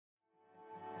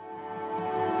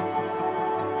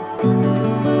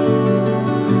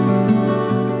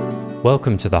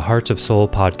Welcome to the Heart of Soul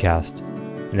podcast,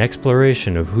 an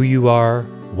exploration of who you are,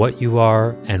 what you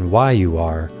are, and why you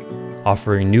are,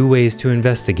 offering new ways to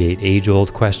investigate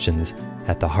age-old questions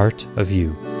at the heart of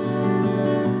you.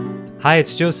 Hi,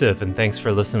 it's Joseph, and thanks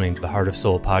for listening to the Heart of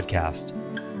Soul podcast.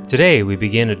 Today, we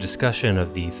begin a discussion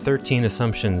of the 13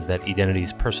 assumptions that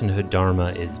Edenity's Personhood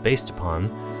Dharma is based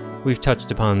upon. We've touched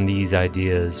upon these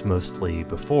ideas mostly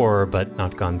before, but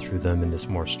not gone through them in this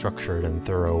more structured and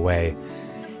thorough way.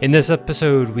 In this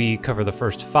episode, we cover the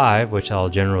first 5, which I'll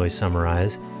generally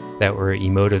summarize, that we're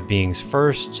emotive beings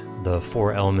first, the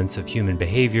 4 elements of human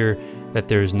behavior, that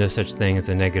there's no such thing as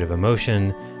a negative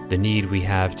emotion, the need we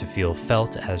have to feel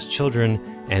felt as children,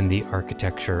 and the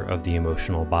architecture of the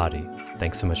emotional body.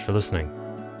 Thanks so much for listening.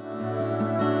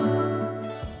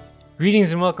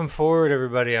 Greetings and welcome forward,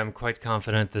 everybody. I'm quite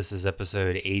confident this is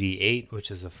episode 88,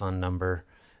 which is a fun number.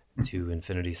 2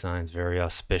 infinity signs, very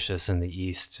auspicious in the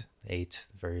East. 8,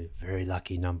 very, very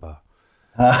lucky number.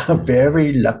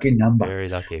 Very lucky number. Very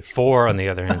lucky. 4, on the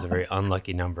other hand, is a very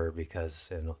unlucky number because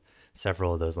in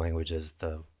several of those languages,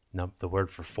 the word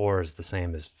for 4 is the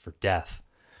same as for death,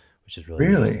 which is really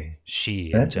interesting.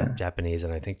 Shi in Japanese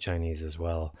and I think Chinese as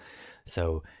well.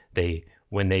 So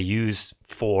when they use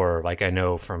 4, like I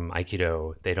know from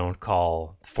Aikido, they don't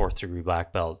call 4th degree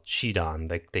black belt Shidan.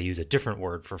 They use a different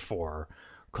word for 4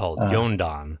 called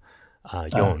Yondan,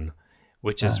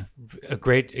 which is a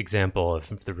great example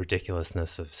of the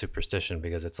ridiculousness of superstition,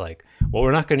 because it's like, well,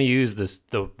 we're not going to use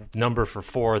the number for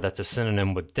 4 that's a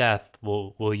synonym with death.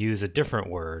 We'll use a different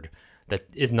word that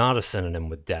is not a synonym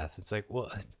with death. It's like, well,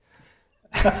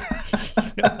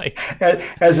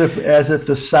 as if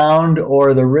the sound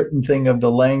or the written thing of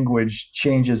the language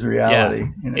changes reality.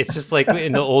 Yeah. It's just like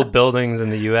in the old buildings in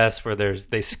the U.S. where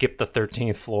they skip the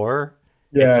 13th floor.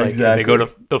 Yeah, it's like, exactly. They go to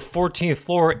the 14th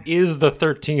floor is the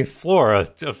 13th floor. A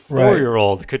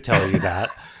 4-year-old could tell you that.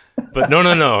 But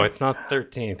no, it's not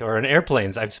 13th. Or in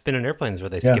airplanes, I've been in airplanes where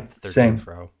they skip the 13th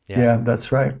row. Yeah,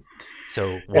 that's right.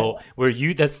 So,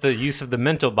 that's the use of the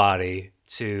mental body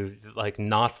to like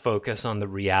not focus on the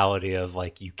reality of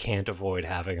like you can't avoid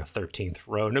having a 13th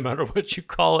row no matter what you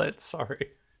call it.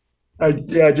 Sorry. I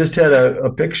just had a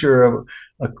picture of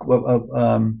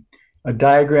a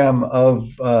diagram of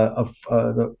say a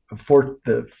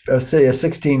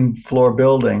 16-floor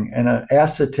building, and an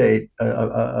acetate,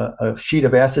 a sheet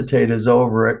of acetate is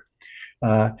over it,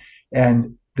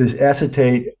 and this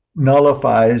acetate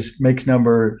nullifies, makes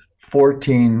number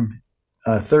 14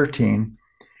 13,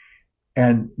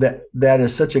 and that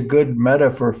is such a good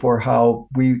metaphor for how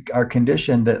we are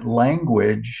conditioned that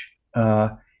language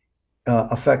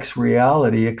affects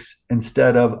reality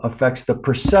instead of affects the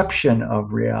perception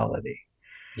of reality.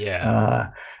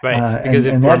 Yeah, right. Because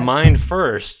if we're mind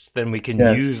first, then we can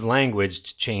use language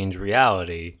to change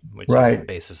reality, which is the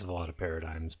basis of a lot of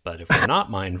paradigms. But if we're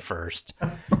not mind first,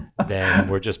 then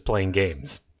we're just playing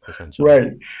games, essentially.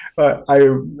 Right. I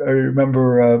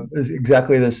remember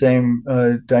exactly the same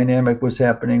dynamic was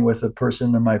happening with a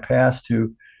person in my past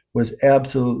who was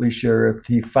absolutely sure if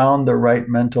he found the right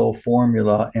mental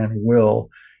formula and will,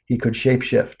 he could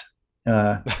shapeshift.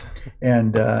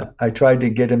 And I tried to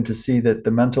get him to see that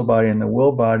the mental body and the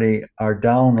will body are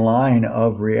downline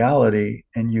of reality,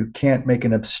 and you can't make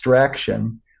an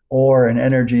abstraction or an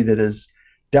energy that is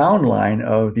downline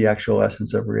of the actual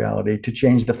essence of reality to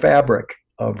change the fabric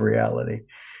of reality.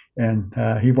 And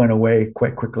he went away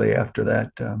quite quickly after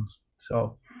that.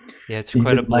 Yeah, it's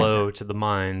quite a blow to the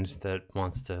mind that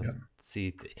wants to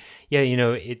see.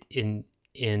 It in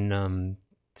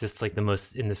just like in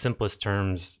the simplest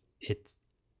terms, it's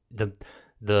the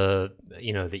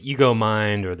ego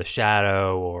mind or the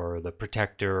shadow or the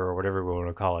protector or whatever we want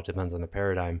to call it, depends on the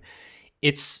paradigm.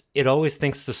 It always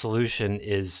thinks the solution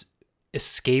is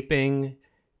escaping,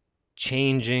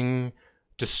 changing,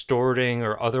 distorting,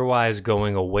 or otherwise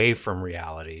going away from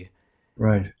reality.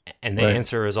 Right. And the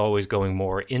answer is always going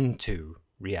more into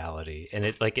reality. And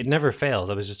it never fails.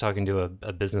 I was just talking to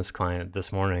a business client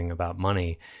this morning about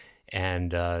money,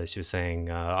 and she was saying,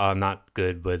 I'm not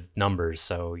good with numbers,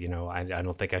 so I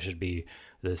don't think I should be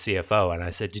the CFO. And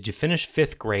I said, did you finish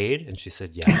 5th grade? And she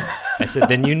said, yeah. I said,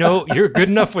 then you're good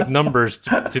enough with numbers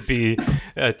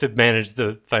to manage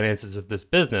the finances of this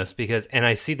business. And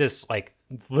I see this like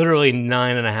literally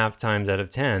 9.5 times out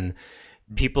of 10,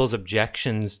 people's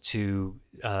objections to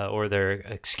or their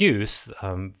excuse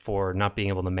for not being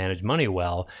able to manage money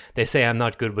well, they say, I'm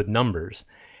not good with numbers.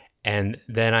 And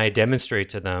then I demonstrate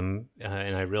to them,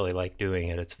 and I really like doing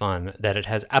it, it's fun, that it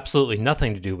has absolutely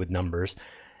nothing to do with numbers.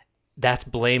 that's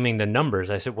blaming the numbers.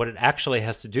 I said, what it actually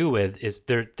has to do with is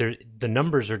the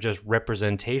numbers are just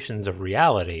representations of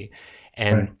reality. Right.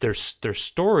 And there's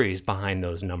stories behind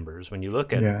those numbers. When you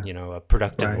look at, Yeah. a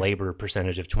productive Right. labor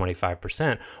percentage of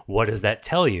 25%, what does that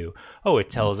tell you? Oh, it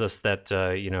tells us that,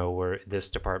 where this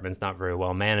department's not very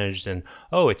well managed. And,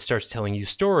 oh, it starts telling you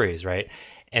stories, right?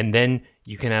 And then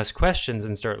you can ask questions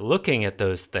and start looking at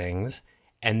those things,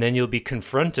 and then you'll be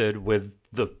confronted with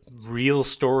the real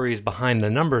stories behind the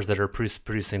numbers that are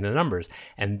producing the numbers.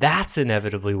 And that's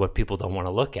inevitably what people don't want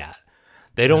to look at.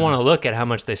 They don't Yeah. want to look at how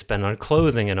much they spend on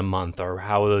clothing in a month, or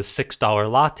how those $6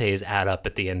 lattes add up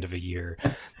at the end of a year.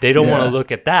 They don't want to Yeah.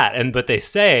 look at that. But they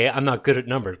say, I'm not good at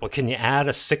numbers. Well, can you add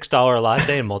a $6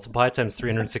 latte and multiply it times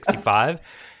 365?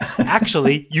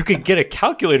 Actually, you could get a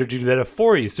calculator to do that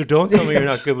for you. So don't tell me you're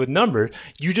not Yes. good with numbers.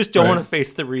 You just don't want Right. to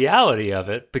face the reality of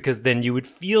it, because then you would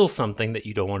feel something that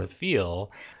you don't want to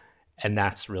feel. And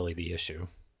that's really the issue.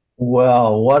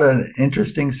 Well, what an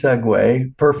interesting segue. Yeah.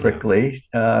 Perfectly.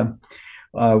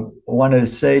 Want to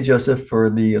say, Joseph, for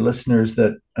the listeners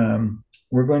that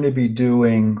we're going to be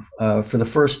doing, for the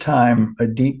first time, a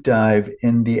deep dive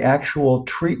in the actual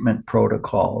treatment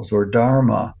protocols or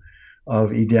dharma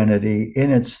of Edenity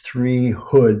in its three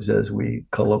hoods, as we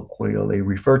colloquially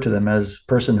refer to them as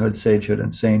personhood, sagehood,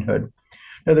 and sainthood.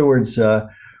 In other words,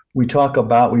 we've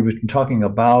been talking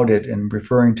about it and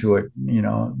referring to it,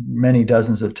 many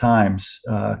dozens of times.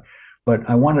 But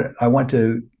I want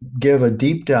to give a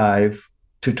deep dive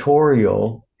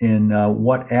tutorial in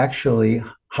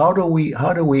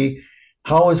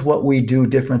how is what we do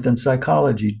different than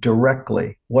psychology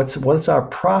directly? What's our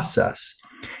process?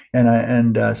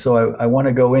 So I want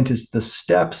to go into the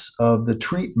steps of the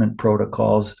treatment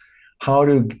protocols, how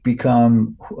to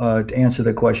become, to answer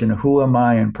the question, who am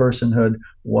I in personhood,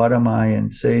 what am I in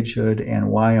sagehood, and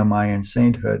why am I in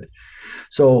sainthood?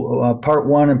 So part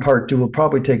one and part two will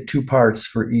probably take two parts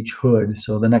for each hood.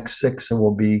 So the next six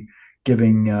will be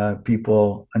giving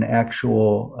people an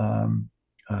actual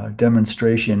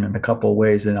demonstration in a couple of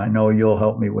ways, and I know you'll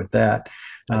help me with that.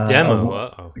 A Of demo.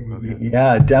 Uh-oh. Okay.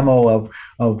 yeah, a demo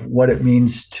of what it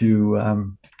means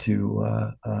to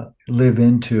live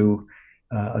into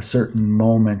a certain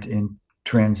moment in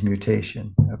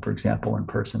transmutation, for example, in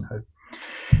personhood.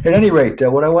 At any rate,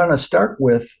 what I want to start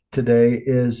with today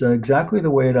is exactly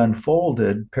the way it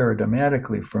unfolded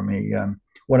paradigmatically for me.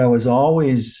 What I was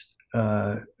always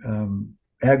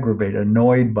aggravated,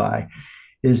 annoyed by,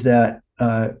 is that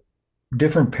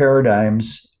different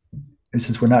paradigms,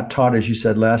 since we're not taught, as you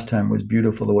said last time, was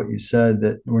beautiful what you said,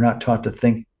 that we're not taught to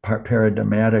think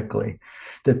paradigmatically,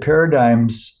 that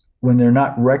paradigms, when they're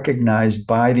not recognized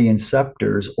by the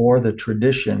inceptors or the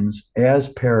traditions as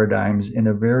paradigms in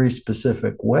a very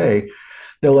specific way,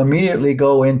 they'll immediately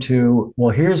go into,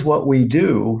 well, here's what we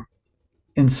do,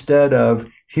 instead of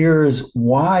here's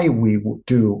why we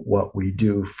do what we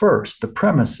do first, the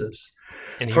premises.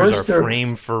 And here's our First, they're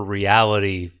frame for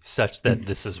reality, such that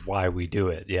this is why we do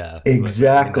it. Yeah. I think that's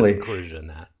exactly. included in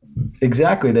that.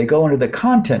 Exactly. They go into the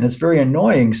content. It's very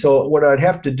annoying. So what I'd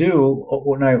have to do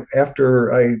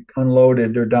after I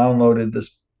unloaded or downloaded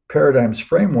this paradigms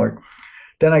framework,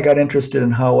 then I got interested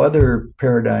in how other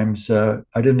paradigms. I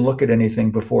didn't look at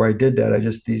anything before I did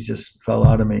that. These just fell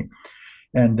out of me,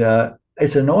 and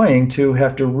it's annoying to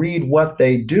have to read what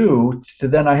they do. To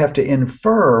then I have to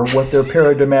infer what their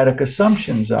paradigmatic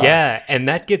assumptions are. Yeah, and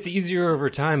that gets easier over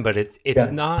time, but it's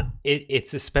Yeah. not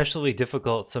it's especially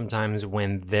difficult sometimes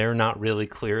when they're not really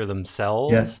clear Yeah.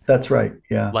 themselves. That's right.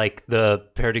 Yeah. Like the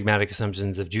paradigmatic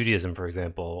assumptions of Judaism, for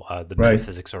example, the Right.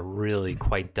 metaphysics are really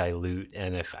quite dilute.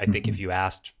 And if Mhm. you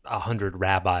asked 100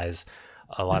 rabbis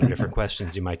a lot of different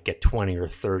questions, you might get 20 or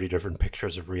 30 different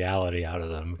pictures of reality out of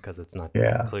them, because it's not quite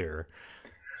Yeah. clear.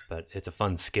 But it's a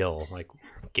fun skill. Like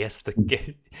guess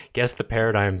the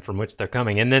paradigm from which they're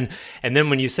coming, and then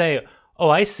when you say, "Oh,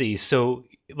 I see," so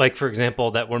like for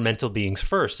example, that we're mental beings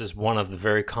first is one of the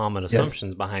very common Yes.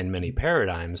 assumptions behind many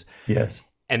paradigms. Yes.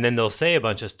 And then they'll say a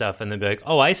bunch of stuff, and they'll be like,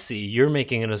 "Oh, I see. You're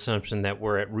making an assumption that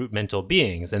we're at root mental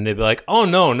beings," and they'll be like, "Oh,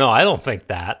 no, no, I don't think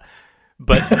that,"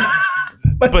 but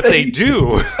But but they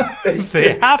do. They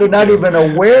they're have not to. even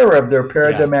aware of their Yeah,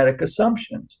 paradigmatic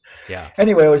assumptions. yeah.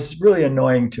 Anyway, it was really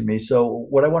annoying to me. So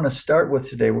what I want to start with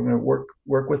today, we're going to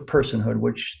work with personhood,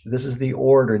 which this is the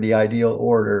order, the ideal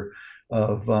order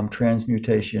of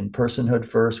transmutation. Personhood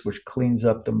first, which cleans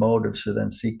up the motives for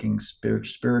then seeking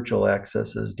spiritual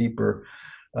accesses, deeper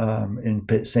in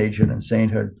sagehood and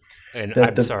sainthood. And That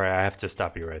I'm the sorry, I have to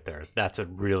stop you right there. That's a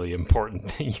really important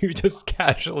thing you just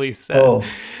casually said. Oh,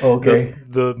 okay.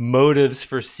 The motives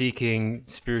for seeking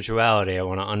spirituality, I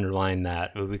want to underline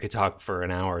that. We could talk for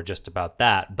an hour just about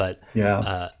that, but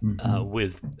Yeah.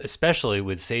 Mm-hmm. especially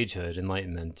with sagehood,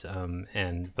 enlightenment,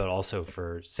 but also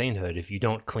for sainthood, if you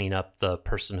don't clean up the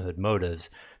personhood motives,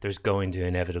 there's going to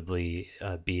inevitably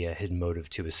be a hidden motive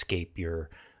to escape your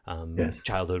Yes.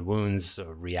 childhood wounds,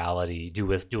 reality,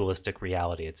 dualistic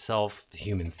reality itself, the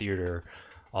human theater,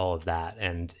 all of that.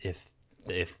 And if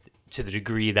to the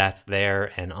degree that's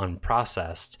there and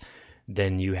unprocessed,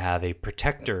 then you have a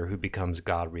protector who becomes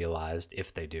God realized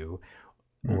if they do,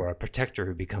 or a protector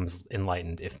who becomes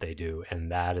enlightened if they do. And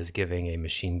that is giving a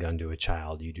machine gun to a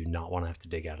child. You do not want to have to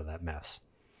dig out of that mess.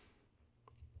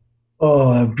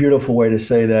 Oh, a beautiful way to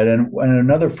say that. And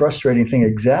another frustrating thing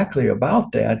exactly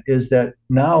about that is that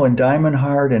now in Diamond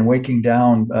Heart and Waking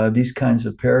Down, these kinds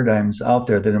of paradigms out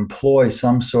there that employ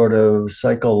some sort of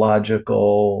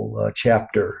psychological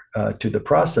chapter to the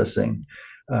processing,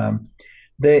 um,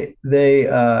 they they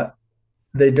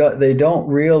they don't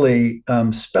really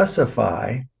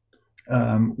specify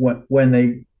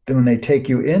when they take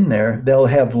you in there. They'll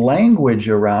have language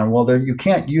around. Well, you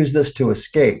can't use this to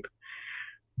escape.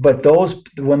 But those,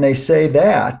 when they say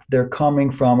that, they're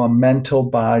coming from a mental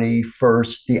body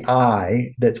first. The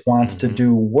I that wants to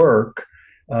do work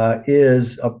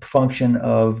is a function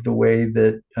of the way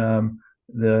that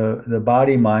the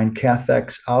body mind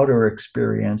cathects outer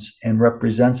experience and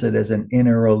represents it as an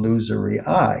inner illusory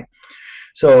I.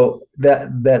 So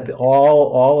that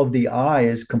all of the I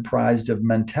is comprised of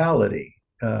mentality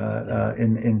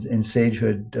in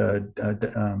sagehood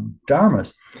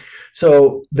dharmas.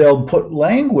 So they'll put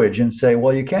language and say,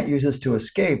 well, you can't use this to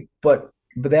escape, but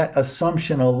that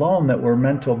assumption alone that we're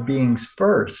mental beings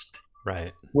first,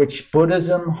 right, which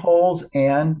Buddhism holds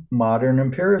and modern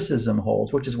empiricism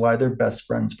holds, which is why they're best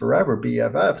friends forever,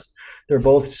 BFFs. They're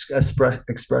both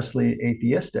expressly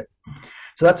atheistic.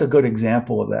 So that's a good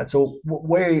example of that. So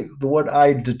what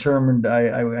I determined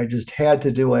I just had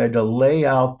to do, I had to lay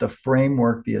out the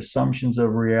framework, the assumptions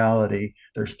of reality.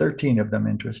 There's 13 of them,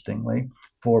 interestingly,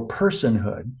 for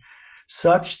personhood,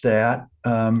 such that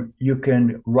you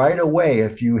can right away,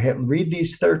 if you read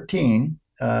these 13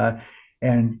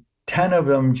 and 10 of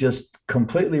them just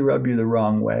completely rub you the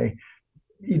wrong way,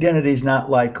 identity is not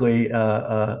likely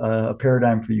a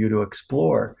paradigm for you to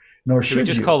explore. Nor should we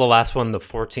just you. call the last one the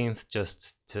 14th,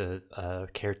 just to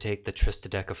caretake the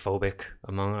tristodecaphobic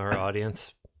among our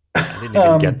audience? I didn't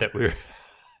even get that we were.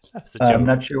 That was a joke. I'm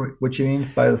not sure what you mean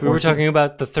by the 14th. We were talking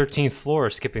about the 13th floor,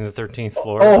 skipping the 13th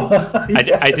floor. Oh,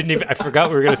 yes. I didn't even. I forgot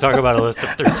we were going to talk about a list of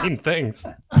 13 things.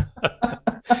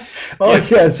 Oh,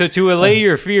 yes. So to allay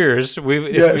your fears,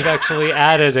 we've actually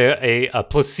added a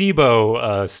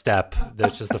placebo step,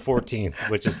 which is the 14th,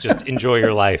 which is just enjoy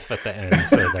your life at the end,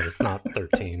 so that it's not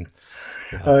 13.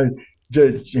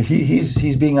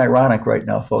 He's being ironic right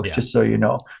now, folks, just so you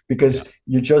know, because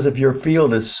Joseph, your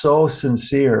field is so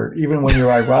sincere. Even when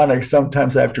you're ironic,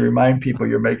 sometimes I have to remind people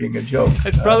you're making a joke.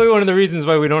 It's probably one of the reasons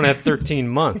why we don't have 13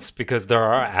 months, because there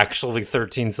are actually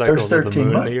 13 cycles of the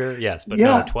moon in the year. Yes, but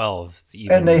no 12. It's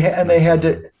even, and they had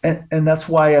to, and that's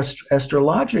why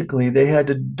astrologically they had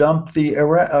to dump the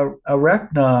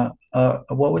Arachna.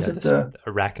 What was it? The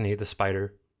Arachne, the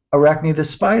spider. Arachne the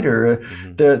spider.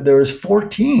 There was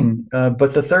 14,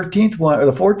 but the 13th one, or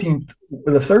the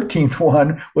 13th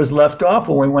one was left off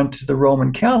when we went to the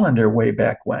Roman calendar way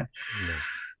back when.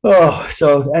 Oh,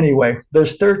 so anyway,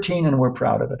 there's 13 and we're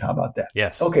proud of it. How about that?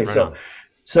 Yes. Okay, right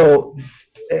so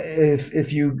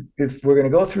if we're going to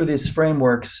go through these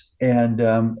frameworks,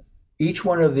 and each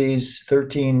one of these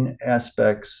 13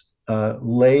 aspects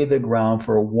lay the ground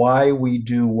for why we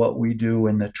do what we do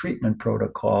in the treatment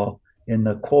protocol, in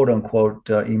the quote-unquote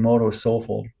emotive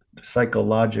soulful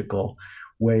psychological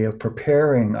way of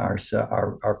preparing our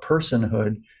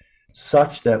personhood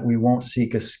such that we won't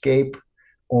seek escape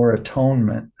or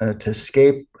atonement, to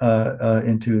escape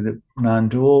into the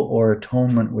non-dual, or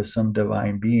atonement with some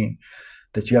divine being.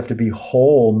 That you have to be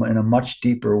whole in a much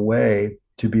deeper way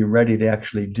to be ready to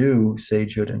actually do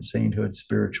sagehood and sainthood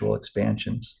spiritual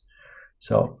expansions.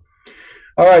 So,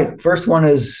 all right, first one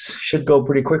should go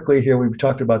pretty quickly here. We've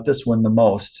talked about this one the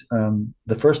most.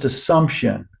 The first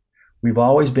assumption: we've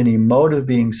always been emotive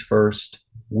beings first,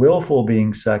 willful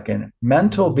beings second,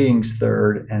 mental beings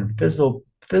third, and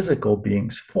physical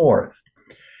beings fourth.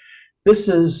 This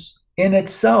is in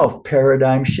itself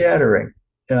paradigm shattering.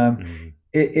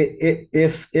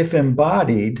 If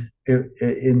embodied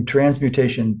in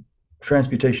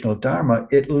transmutational dharma,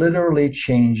 it literally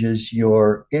changes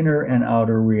your inner and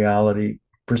outer reality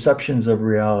perceptions of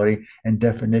reality and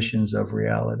definitions of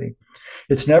reality.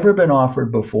 It's never been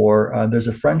offered before. There's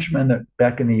a Frenchman that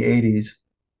back in the 80s,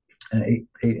 and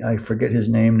I forget his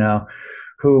name now,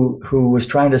 who was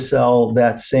trying to sell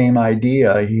that same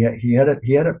idea. He had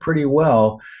it pretty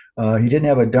well. He didn't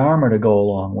have a dharma to go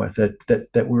along with it.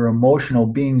 That we're emotional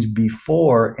beings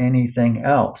before anything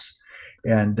else,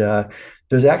 and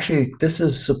there's actually, this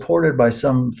is supported by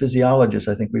some physiologists.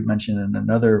 I think we mentioned in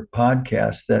another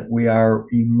podcast that we are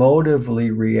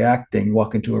emotively reacting. You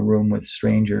walk into a room with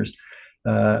strangers.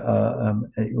 We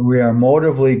are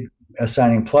emotively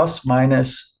assigning plus,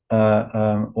 minus,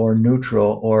 or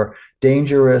neutral, or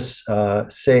dangerous,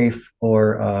 safe,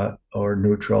 or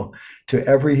neutral to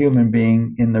every human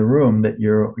being in the room that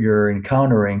you're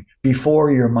encountering before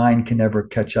your mind can ever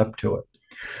catch up to it.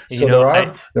 And, So there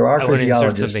are I want to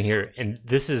insert something physiologists. here, and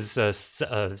this is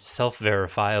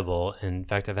self-verifiable. In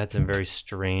fact, I've had some very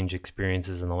strange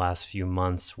experiences in the last few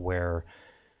months where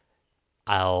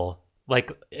I'll,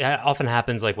 like, it often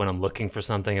happens like when I'm looking for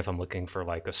something, if I'm looking for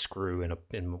like a screw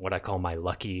in what I call my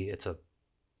lucky, it's a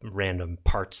random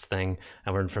parts thing. I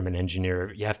learned from an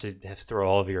engineer, you have to throw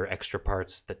all of your extra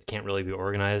parts that can't really be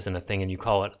organized in a thing, and you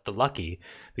call it the lucky,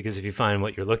 because if you find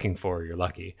what you're looking for, you're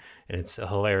lucky. And it's a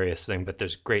hilarious thing, but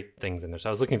there's great things in there. So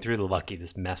I was looking through the lucky,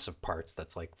 this mess of parts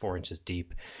that's like 4 inches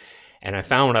deep, and I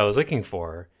found what I was looking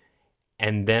for,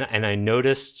 and I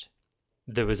noticed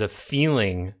there was a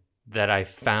feeling that I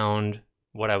found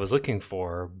what I was looking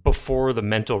for before the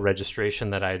mental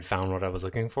registration that I had found what I was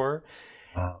looking for.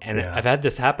 And Yeah. I've had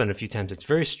this happen a few times. It's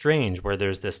very strange where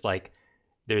there's this like,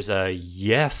 there's a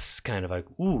yes kind of like,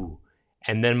 ooh.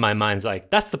 And then my mind's like,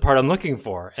 that's the part I'm looking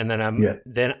for. And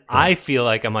then I feel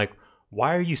like, I'm like,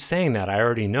 why are you saying that? I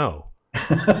already know.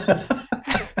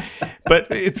 But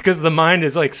it's because the mind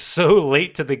is like so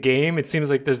late to the game. It seems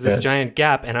like there's this giant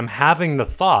gap, and I'm having the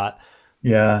thought.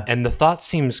 Yeah. And the thought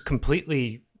seems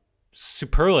completely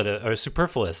superlative or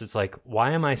superfluous. It's like,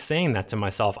 why am I saying that to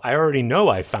myself? I already know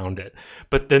I found it.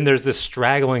 But then there's this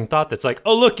straggling thought that's like,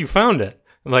 oh, look, you found it.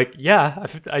 I'm like, yeah,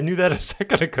 I knew that a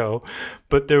second ago.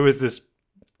 But there was this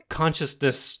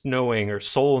consciousness knowing or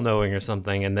soul knowing or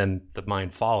something, and then the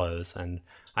mind follows. And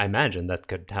I imagine that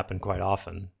could happen quite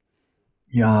often.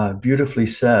 Yeah, beautifully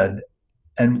said.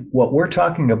 And what we're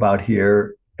talking about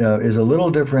here is a little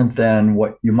different than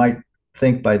what you might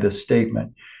think by this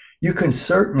statement. You can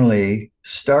certainly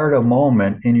start a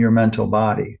moment in your mental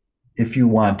body if you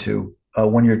want to,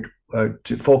 when you're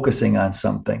focusing on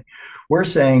something. We're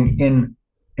saying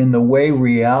in the way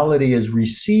reality is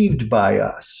received by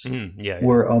us,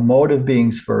 we're emotive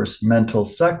beings first, mental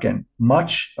second,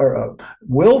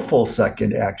 willful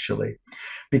second, actually,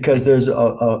 because there's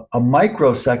a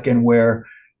microsecond where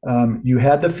you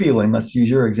had the feeling. Let's use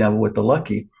your example with the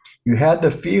lucky. You had the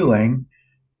feeling,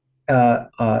 and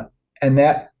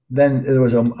that. Then there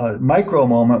was a micro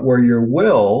moment where your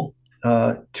will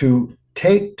to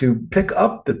pick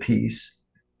up the piece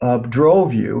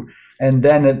drove you, and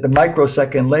then at the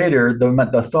microsecond later,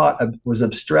 the thought was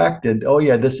abstracted. Oh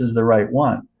yeah, this is the right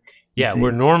one. Yeah,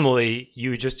 where normally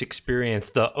you just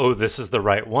experience this is the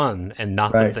right one, and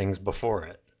not the things before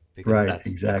it, because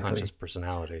that's the conscious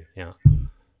personality. Yeah.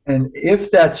 And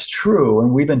if that's true,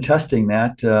 and we've been testing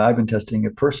that, I've been testing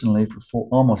it personally for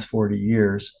almost 40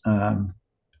 years.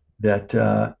 That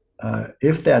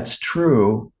if that's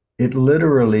true, it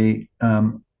literally,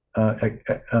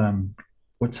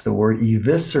 what's the word,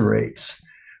 eviscerates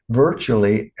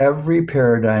virtually every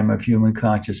paradigm of human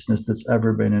consciousness that's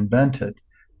ever been invented.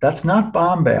 That's not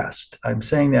bombast. I'm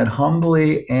saying that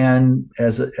humbly and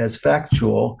as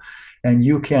factual, and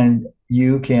you can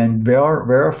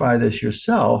verify this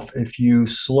yourself if you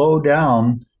slow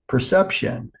down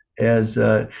perception, as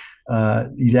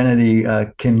Edenity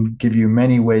can give you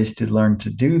many ways to learn to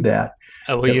do that.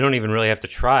 Well, you don't even really have to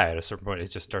try at a certain point. It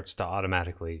just starts to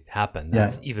automatically happen.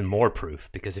 That's even more proof,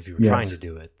 because if you were trying to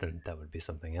do it, then that would be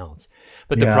something else.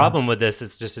 But the problem with this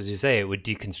is, just as you say, it would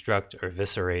deconstruct or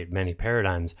eviscerate many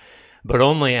paradigms, but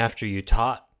only after you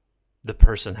taught the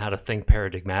person how to think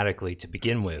paradigmatically to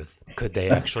begin with could they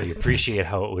actually appreciate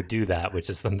how it would do that, which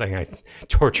is something I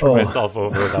torture myself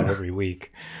over about every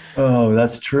week. Oh,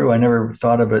 that's true. I never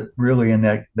thought of it really in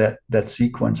that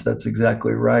sequence. That's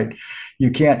exactly right.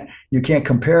 You can't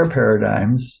compare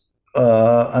paradigms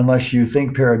unless you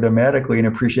think paradigmatically and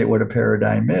appreciate what a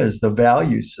paradigm is, the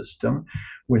value system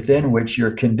within which you're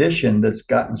conditioned, that's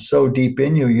gotten so deep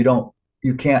in you,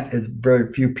 you can't, it's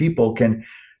very few people can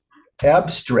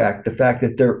abstract the fact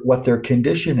that what their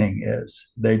conditioning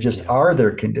is. They just are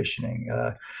their conditioning.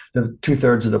 The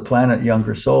 2/3 of the planet,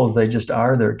 younger souls, they just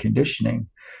are their conditioning.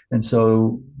 And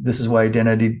so this is why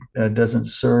Identity doesn't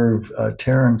serve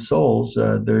Terran souls.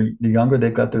 The younger,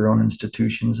 they've got their own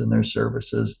institutions and their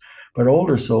services. But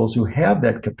older souls who have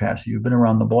that capacity, who've been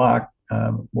around the block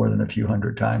more than a few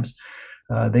hundred times,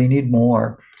 they need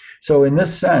more. So in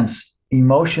this sense,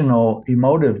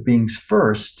 emotive beings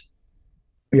first.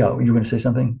 Yeah, you were going to say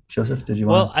something, Joseph? Did you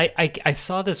Well, want I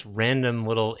saw this random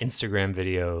little Instagram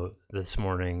video this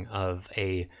morning of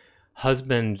a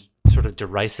husband sort of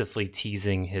derisively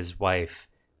teasing his wife,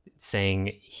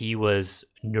 saying he was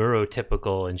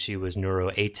neurotypical and she was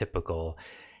neuroatypical.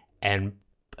 And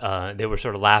they were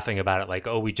sort of laughing about it, like,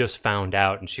 oh, we just found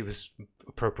out. And she was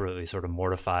appropriately sort of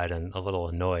mortified and a little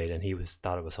annoyed, and he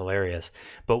thought it was hilarious.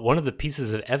 But one of the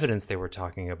pieces of evidence they were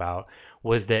talking about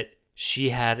was that she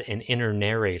had an inner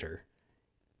narrator,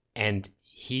 and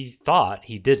he thought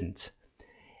he didn't.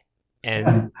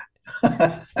 And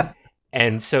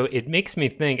and so it makes me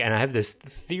think, and I have this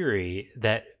theory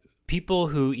that people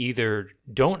who either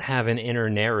don't have an inner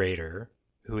narrator,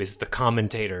 who is the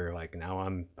commentator, like, now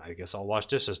I guess I'll wash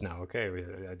dishes now. Okay,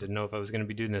 I didn't know if I was going to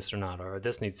be doing this or not, or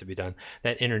this needs to be done.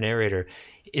 That inner narrator.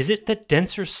 Is it that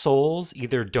denser souls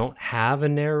either don't have a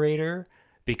narrator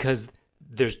because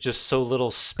there's just so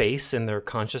little space in their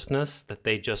consciousness that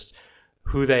they just,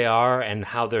 who they are and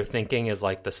how they're thinking is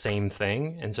like the same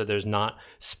thing, and so there's not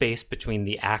space between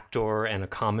the actor and a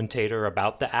commentator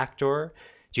about the actor?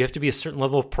 Do you have to be a certain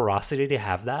level of porosity to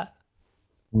have that?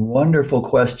 Wonderful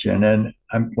question. And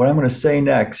what I'm going to say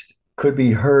next could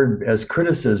be heard as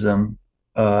criticism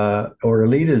or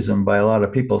elitism by a lot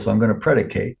of people. So I'm going to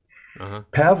predicate. Uh-huh.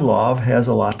 Pavlov has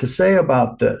a lot to say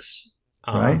about this,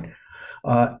 Uh-huh. right?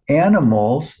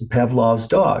 Animals, Pavlov's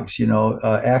dogs,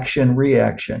 action,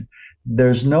 reaction.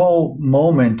 There's no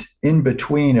moment in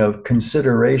between of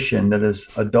consideration that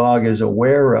a dog is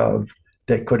aware of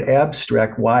that could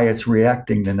abstract why it's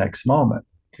reacting the next moment.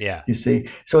 Yeah. You see,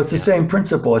 so it's the same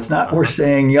principle. It's not we're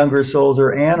saying younger souls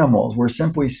are animals. We're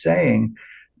simply saying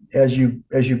as you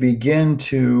begin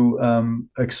to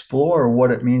explore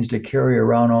what it means to carry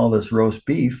around all this roast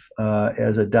beef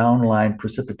as a downline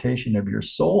precipitation of your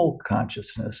soul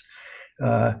consciousness,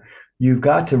 you've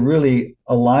got to really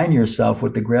align yourself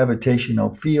with the gravitational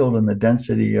field and the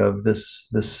density of this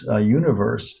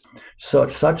universe,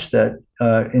 such that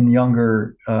in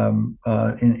younger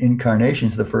in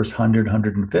incarnations, the first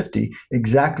 150,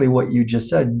 exactly what you just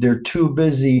said, they're too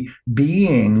busy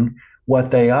being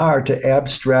what they are to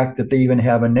abstract that they even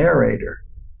have a narrator.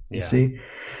 You see,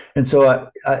 and so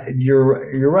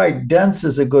you're right. Dense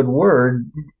is a good word,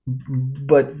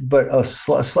 but a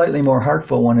slightly more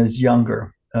heartful one is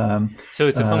younger. So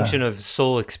it's a function of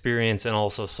soul experience and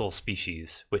also soul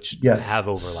species, which have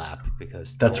overlap,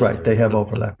 because that's right. They have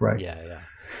overlap, right? Yeah.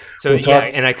 So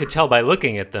and I could tell by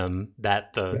looking at them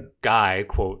that the guy,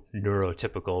 quote,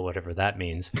 neurotypical, whatever that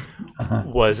means,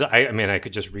 was, I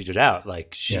could just read it out.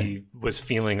 Like, she was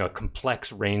feeling a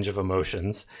complex range of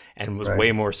emotions and was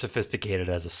way more sophisticated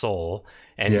as a soul,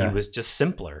 and he was just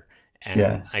simpler.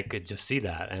 And I could just see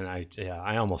that. And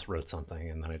I almost wrote something,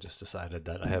 and then I just decided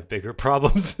that I have bigger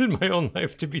problems in my own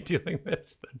life to be dealing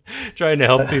with than trying to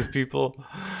help these people.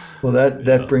 Well,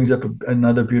 that brings up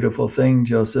another beautiful thing,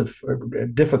 Joseph, a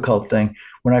difficult thing.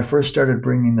 When I first started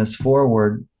bringing this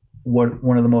forward,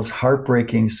 one of the most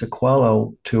heartbreaking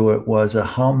sequelae to it was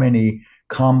how many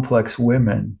complex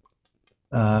women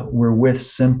were with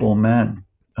simple men.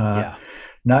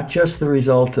 Not just the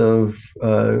result of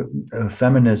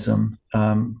feminism,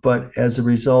 but as a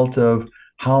result of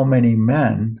how many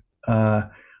men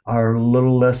are a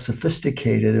little less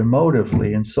sophisticated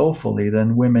emotively and soulfully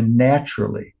than women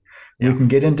naturally. We can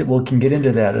get into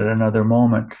that at another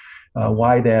moment,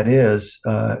 why that is.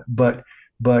 But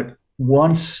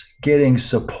once getting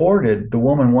supported,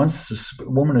 once the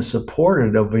woman is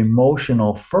supported of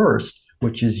emotional first,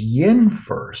 which is yin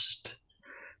first.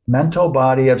 Mental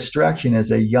body abstraction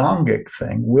is a yogic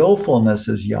thing. Willfulness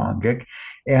is yogic,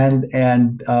 and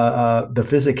the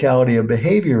physicality of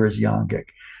behavior is yogic.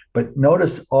 But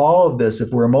notice all of this. If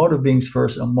we're emotive beings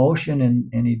first, emotion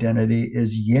and identity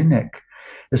is yinic.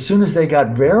 As soon as they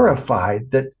got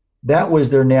verified that was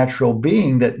their natural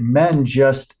being, that men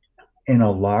just, in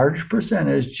a large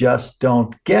percentage, just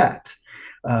don't get.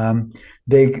 I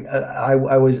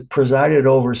was presided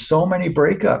over so many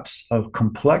breakups of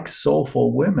complex,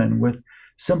 soulful women with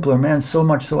simpler men, so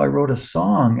much so I wrote a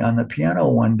song on the piano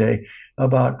one day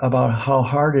about how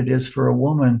hard it is for a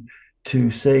woman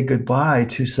to say goodbye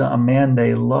to a man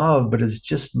they love, but is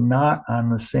just not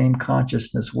on the same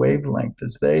consciousness wavelength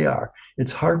as they are.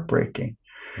 It's heartbreaking.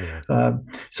 Yeah. Uh,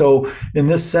 so, in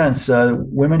this sense,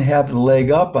 women have the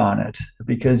leg up on it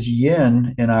because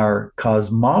yin, in our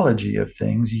cosmology of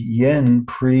things, yin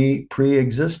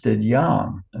pre-existed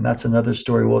yang, and that's another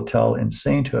story we'll tell in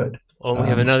Sainthood. Well, we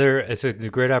have another, it's a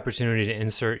great opportunity to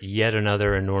insert yet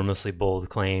another enormously bold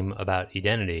claim about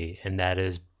identity, and that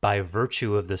is by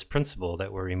virtue of this principle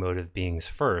that we're emotive beings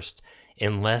first,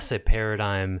 unless a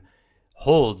paradigm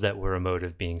holds that we're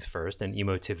emotive beings first and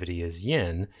emotivity is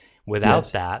yin, without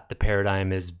Yes, that, the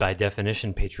paradigm is by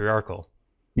definition patriarchal.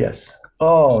 yes.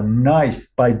 Oh, nice.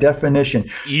 By definition,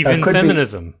 Even could be.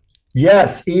 feminism.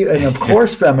 Yes, and of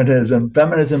course, feminism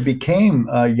became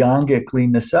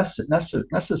yongically Because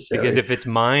necessary. if it's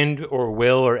mind or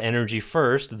will or energy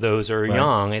first, those are Right.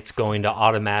 yang. It's going to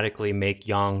automatically make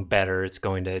yang better. It's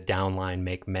going to downline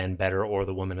make men better, or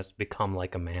the woman has to become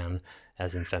like a man,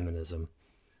 as in feminism.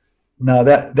 Now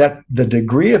that the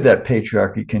degree of that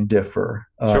patriarchy can differ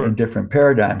in Sure. different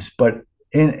paradigms, but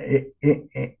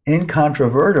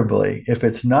incontrovertibly, if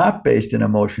it's not based in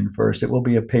emotion first, it will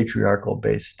be a patriarchal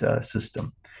based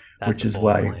system, That's which a is bold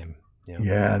why, claim. Yeah.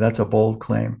 yeah, that's a bold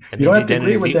claim. That You don't means have to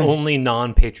identity agree is with the it only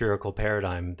non patriarchal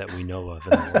paradigm that we know of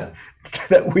in the world.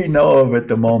 that we know of at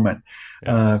the moment,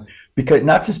 Yeah. because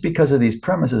not just because of these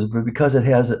premises, but because it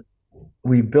has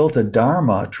we built a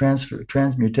dharma,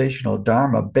 transmutational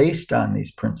dharma, based on these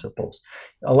principles.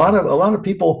 A lot of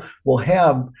people will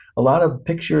have a lot of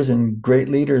pictures, and great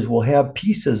leaders will have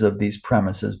pieces of these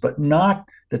premises, but not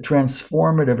the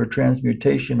transformative or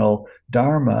transmutational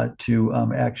dharma to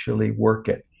actually work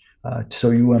it. So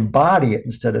you embody it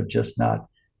instead of just not.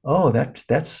 Oh, that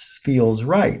feels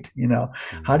right.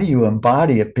 How do Mm. you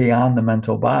embody it beyond the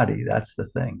mental body? That's the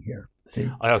thing here. See?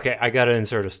 Okay, I got to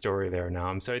insert a story there now.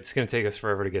 I'm sorry, it's going to take us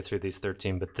forever to get through these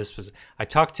 13, but I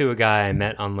talked to a guy I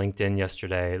met on LinkedIn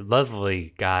yesterday.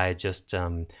 Lovely guy, just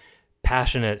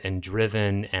passionate and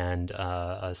driven, and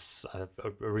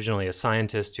originally a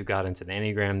scientist who got into the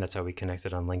Enneagram. That's how we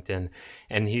connected on LinkedIn.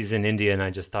 And he's in India, and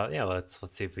I just thought, yeah, let's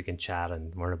see if we can chat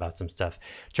and learn about some stuff.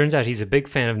 Turns out he's a big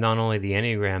fan of not only the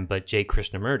Enneagram, but J.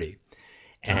 Krishnamurti.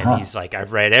 And Uh-huh. he's like,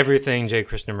 I've read everything J.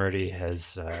 Krishnamurti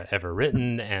has ever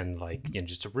written, and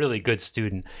just a really good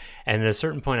student. And at a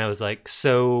certain point, I was like,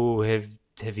 so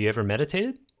have you ever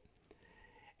meditated?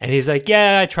 And he's like,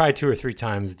 yeah, I tried 2 or 3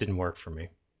 times. It didn't work for me.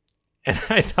 And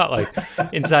I thought, like,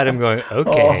 inside I'm going, Oh,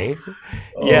 okay.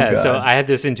 oh Yeah. So God. I had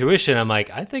this intuition. I'm like,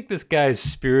 I think this guy's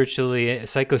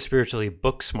psycho-spiritually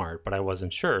book smart, but I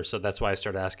wasn't sure. So that's why I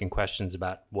started asking questions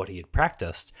about what he had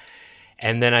practiced.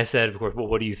 And then I said, of course, well,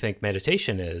 what do you think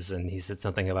meditation is? And he said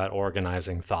something about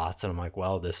organizing thoughts. And I'm like,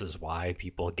 well, this is why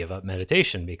people give up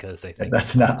meditation, because they think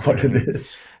it's That's about not what it clearing.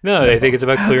 is. No, they think No. it's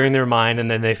about clearing their mind,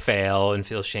 and then they fail and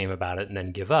feel shame about it and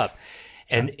then give up.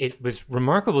 Yeah. And it was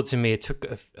remarkable to me. It took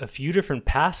a few different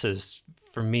passes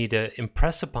for me to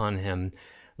impress upon him.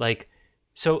 Like,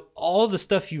 so all the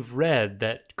stuff you've read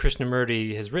that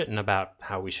Krishnamurti has written about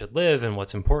how we should live and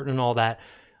what's important and all that,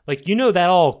 like, that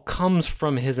all comes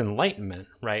from his enlightenment,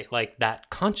 right? Like that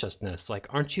consciousness. Like,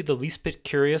 aren't you the least bit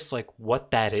curious, like,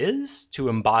 what that is, to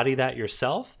embody that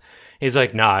yourself? He's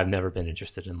like, nah, I've never been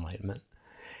interested in enlightenment.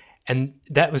 And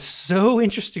that was so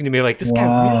interesting to me. Like, this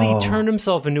guy really turned Wow.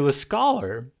 himself into a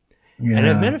scholar. And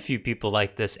I've met Yeah. a few people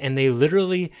like this, and they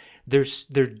literally,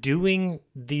 they're doing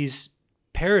these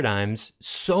paradigms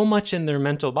so much in their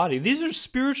mental body. These are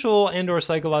spiritual and or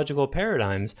psychological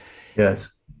paradigms, Yes.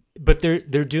 but they're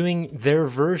doing their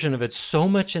version of it so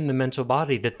much in the mental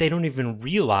body that they don't even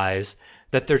realize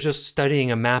that they're just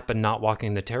studying a map and not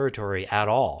walking the territory at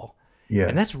all. And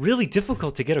Yes. that's really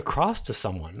difficult to get across to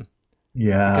someone because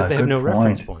Yeah. they have Good no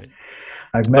reference point. point.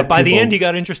 I've But met by the end, he people.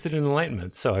 got interested in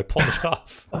enlightenment, so I pulled it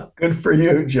off. Good for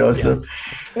you, Yeah, Joseph.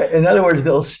 In other words,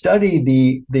 they'll study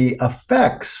the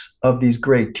effects of these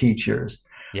great teachers,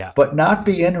 yeah, but not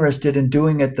be interested in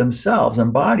doing it themselves,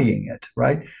 embodying it,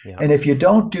 right? yeah, And if you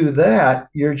don't do that,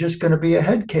 you're just going to be a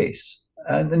head case.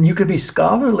 And then you could be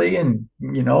scholarly and,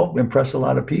 impress a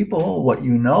lot of people, what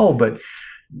you know, but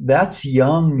that's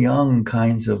young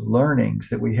kinds of learnings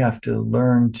that we have to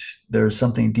learn. There's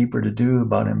something deeper to do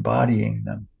about embodying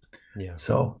them. yeah.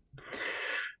 So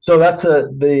that's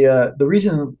the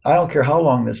reason. I don't care how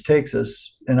long this takes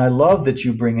us, and I love that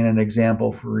you bring in an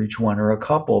example for each one or a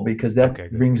couple, because that Okay,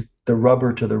 good. brings the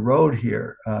rubber to the road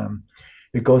here.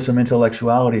 It goes from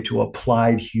intellectuality to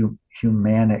applied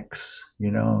humanics,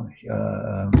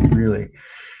 really.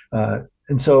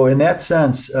 And so, in that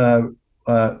sense,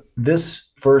 this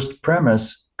first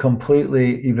premise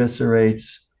completely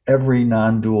eviscerates every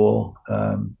non-dual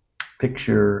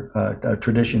picture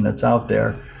tradition that's out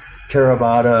there.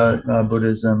 Theravada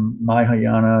Buddhism,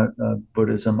 Mahayana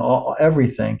Buddhism,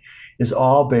 everything is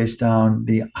all based on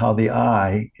the how the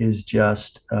I is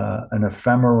just an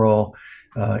ephemeral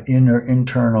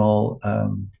internal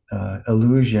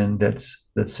illusion that's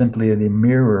simply the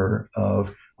mirror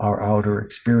of our outer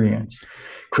experience,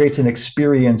 creates an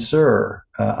experiencer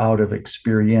out of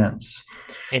experience.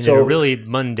 And in a So really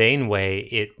mundane way,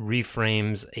 it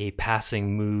reframes a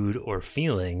passing mood or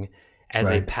feeling as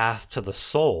a right, path to the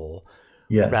soul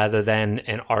yes, rather than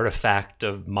an artifact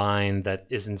of mind that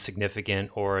is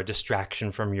insignificant or a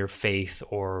distraction from your faith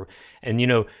and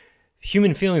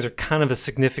human feelings are kind of a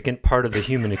significant part of the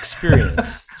human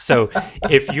experience. So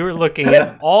if you're looking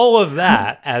at all of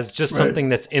that as just right, something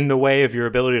that's in the way of your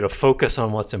ability to focus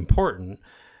on what's important,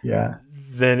 yeah,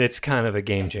 then it's kind of a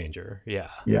game changer. Yeah.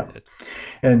 yeah. It's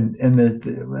And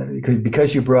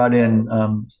because you brought in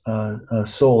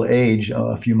soul age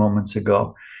a few moments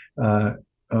ago, uh,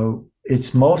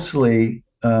 it's mostly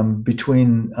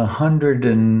between 100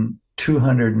 and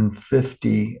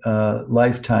 250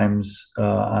 lifetimes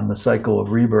on the cycle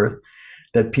of rebirth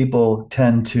that people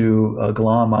tend to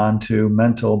glom onto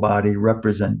mental body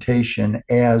representation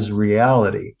as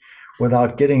reality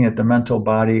without getting at the mental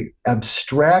body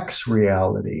abstracts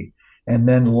reality and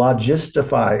then logics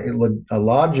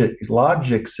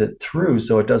it through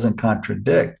so it doesn't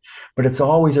contradict, but it's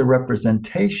always a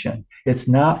representation. It's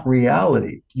not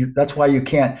reality. That's why you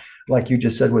can't, like you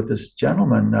just said with this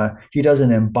gentleman, he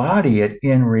doesn't embody it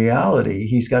in reality.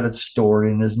 He's got it stored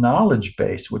in his knowledge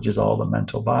base, which is all the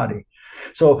mental body.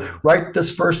 So mm, write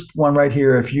this first one right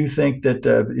here. If you think that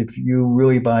if you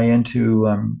really buy into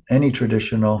any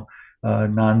traditional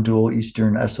non-dual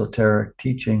Eastern esoteric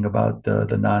teaching about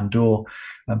the non-dual,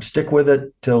 stick with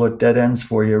it till it dead ends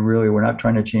for you. Really, we're not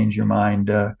trying to change your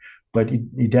mind. But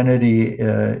Identity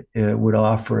would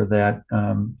offer that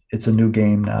it's a new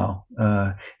game now.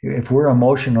 If we're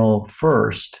emotional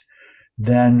first,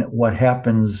 then what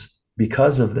happens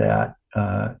because of that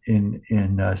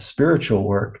in spiritual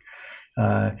work,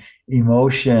 uh,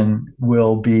 emotion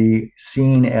will be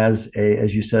seen as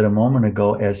you said a moment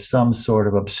ago, as some sort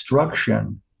of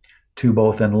obstruction to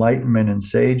both enlightenment and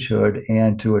sagehood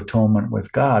and to atonement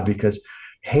with God, because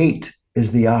hate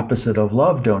is the opposite of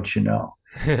love, don't you know?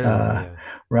 Uh, yeah.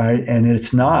 right? And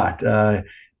it's not.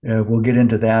 We'll get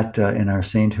into that in our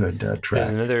sainthood There's track.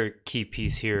 another key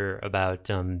piece here about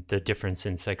the difference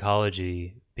in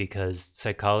psychology, because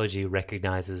psychology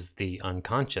recognizes the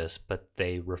unconscious, but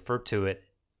they refer to it,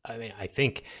 I mean, I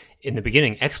think in the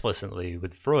beginning explicitly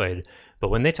with Freud, but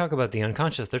when they talk about the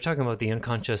unconscious, they're talking about the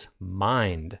unconscious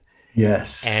mind.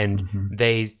 Yes. And Mm-hmm.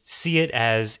 they see it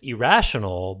as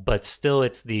irrational, but still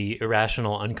it's the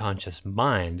irrational unconscious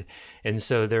mind. And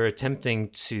so they're attempting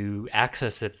to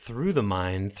access it through the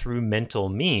mind, through mental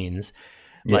means.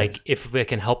 Yes. Like if they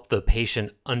can help the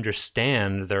patient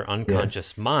understand their Yes.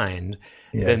 unconscious mind,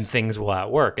 then Yes. things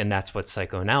will work. And that's what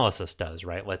psychoanalysis does,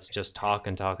 right? Let's just talk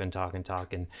and talk and talk and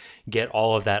talk and get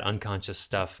all of that unconscious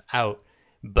stuff out.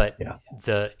 But Yeah.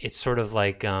 it's sort of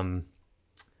like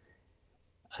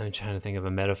I'm trying to think of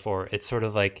a metaphor. It's sort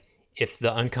of like if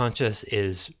the unconscious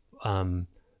is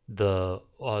the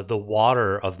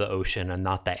water of the ocean and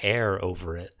not the air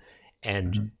over it,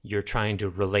 and Mm-hmm. you're trying to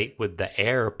relate with the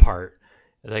air part.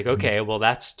 Like, Mm-hmm. okay, well,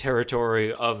 that's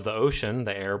territory of the ocean,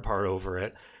 the air part over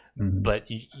it, Mm-hmm. but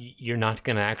you're not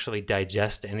going to actually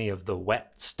digest any of the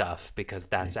wet stuff, because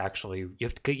that's actually you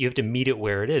have to meet it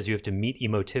where it is. You have to meet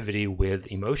emotivity with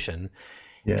emotion,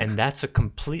 Yes. and that's a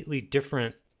completely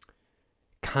different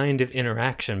kind of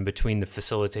interaction between the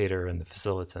facilitator and the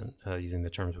facilitant, using the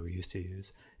terms we used to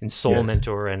use, in soul Yes.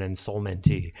 mentor and in soul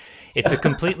mentee. It's a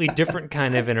completely different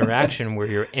kind of interaction where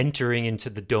you're entering into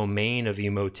the domain of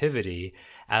emotivity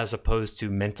as opposed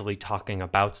to mentally talking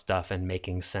about stuff and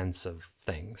making sense of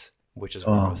things, which is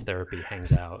where most Um, therapy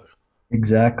hangs out.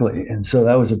 Exactly. And so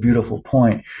that was a beautiful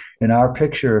point. In our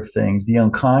picture of things, the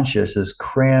unconscious is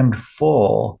crammed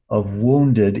full of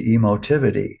wounded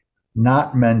emotivity,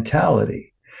 not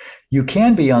mentality. You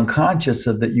can be unconscious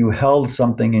of that you held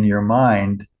something in your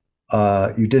mind.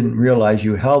 You didn't realize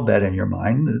you held that in your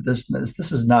mind. This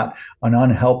is not an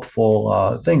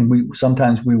unhelpful thing. We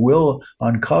sometimes we will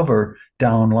uncover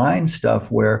downline stuff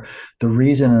where the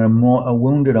reason a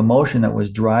wounded emotion that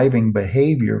was driving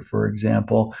behavior, for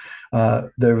example,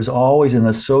 there was always an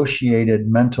associated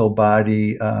mental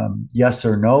body yes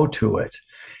or no to it.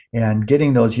 And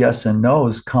getting those yes and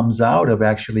no's comes out of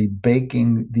actually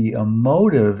baking the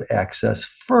emotive access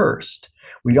first.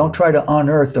 We don't try to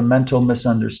unearth the mental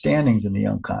misunderstandings in the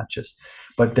unconscious,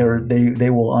 but they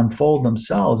will unfold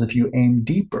themselves if you aim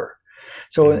deeper.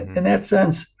 So, in Mm-hmm. that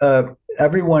sense,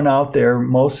 everyone out there,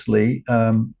 mostly,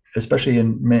 especially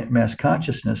in mass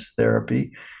consciousness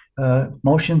therapy,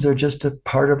 emotions are just a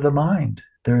part of the mind.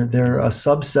 They're a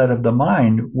subset of the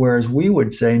mind, whereas we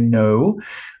would say no.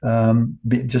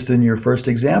 Just in your first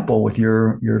example with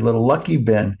your little lucky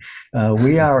bin,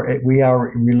 we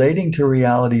are relating to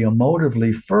reality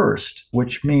emotively first,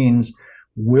 which means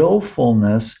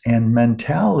willfulness and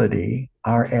mentality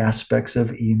are aspects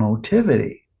of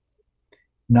emotivity,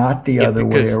 not the Yeah, other way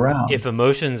because around. if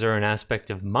emotions are an aspect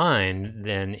of mind,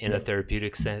 then in a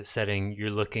therapeutic setting,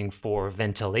 you're looking for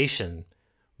ventilation.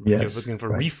 You're Yes, looking for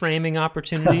right. reframing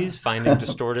opportunities, finding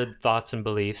distorted thoughts and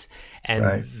beliefs, and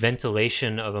Right.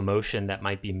 ventilation of emotion that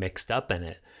might be mixed up in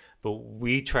it. But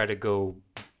we try to go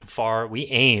far. We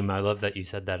aim, I love that you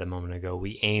said that a moment ago,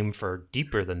 we aim for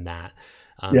deeper than that.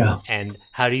 Yeah. And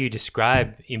how do you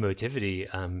describe emotivity?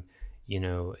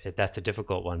 That's a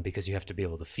difficult one because you have to be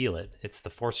able to feel it. It's the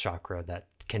fourth chakra that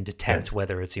can detect Yes.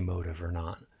 whether it's emotive or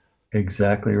not.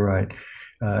 Exactly right.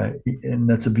 And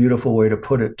that's a beautiful way to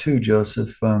put it too,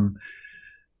 Joseph.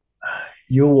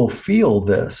 You will feel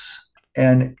this.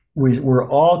 And we're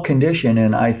all conditioned,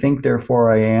 and I think,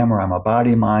 therefore I am, or I'm a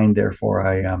body mind, therefore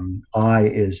I am, I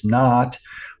is not,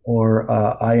 or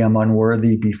I am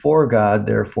unworthy before God,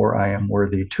 therefore I am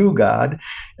worthy to God,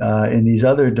 in these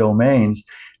other domains.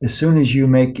 As soon as you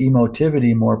make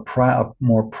emotivity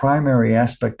more primary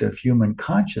aspect of human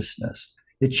consciousness,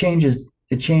 it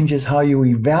changes how you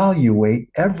evaluate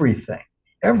everything,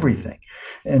 Mm-hmm. everything.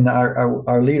 And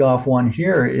our lead off one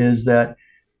here is that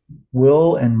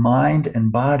will and mind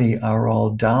and body are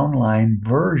all downline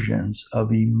versions of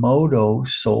emoto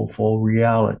soulful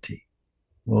reality.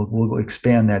 We'll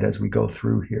expand that as we go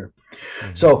through here.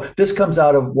 Mm-hmm. So this comes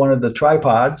out of one of the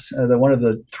tripods, one of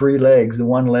the three legs, the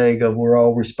one leg of we're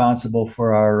all responsible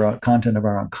for our content of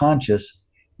our unconscious.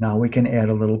 Now we can add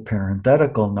a little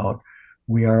parenthetical note.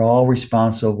 We are all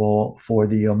responsible for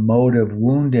the emotive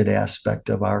wounded aspect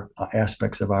of our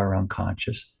aspects of our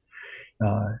unconscious.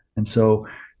 And so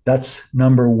that's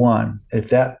number one. If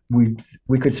that we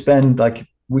could spend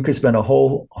a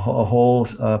whole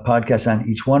podcast on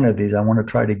each one of these. I want to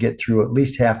try to get through at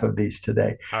least half of these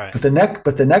today. All right. But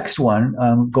the next one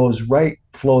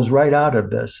flows right out of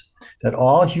this. That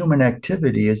all human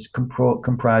activity is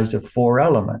comprised of four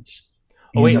elements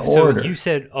Oh in wait, so you order.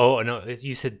 said, oh no,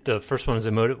 you said the first one is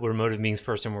emotive, where emotive means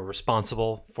first, and we're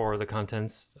responsible for the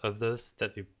contents of those.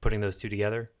 That you're putting those two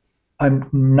together. I'm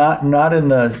not in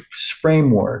the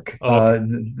framework. Oh, okay.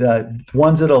 The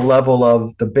one's at a level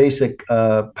of the basic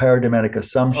paradigmatic Oh,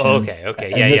 assumptions, okay.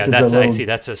 Yeah, and yeah. this is a That's I little. see.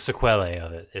 That's a sequelae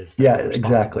of it. Is that Yeah, we're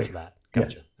responsible exactly. for that? Gotcha.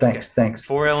 Yes. Okay. Thanks.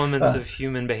 Four elements Uh, of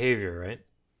human behavior, right?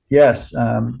 yes,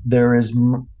 there is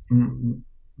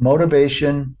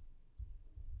motivation,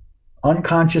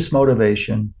 unconscious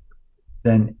motivation,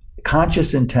 then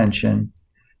conscious intention,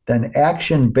 then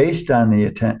action based on the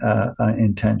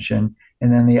intention,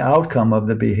 and then the outcome of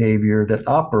the behavior that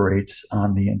operates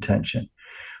on the intention.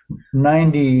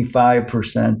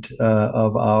 95%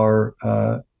 of our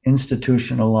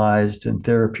institutionalized and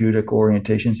therapeutic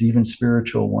orientations, even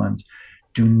spiritual ones,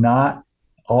 do not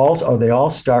or they all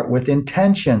start with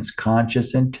intentions,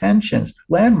 conscious intentions.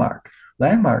 Landmark.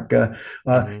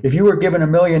 Mm-hmm. If you were given $1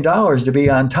 million to be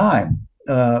on time,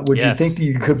 would you think Yes. that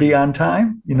you could be You. on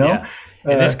time? Yeah.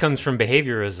 And this Uh, comes from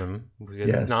behaviorism because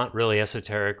it's yes, not really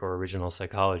esoteric or original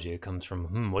psychology. It comes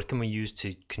from what can we use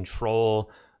to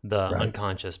control the right.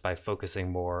 unconscious by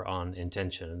focusing more on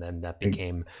intention, and then that E-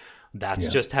 became that's Yeah,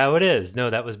 just how it is. No,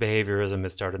 that was behaviorism. It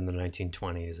started in the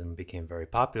 1920s and became very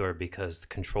popular because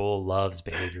control loves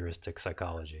behavioristic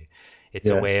psychology. It's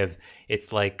a way yes. of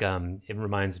it's like it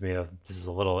reminds me of, this is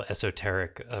a little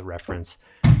esoteric reference,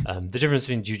 the difference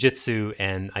between jujitsu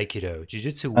and aikido.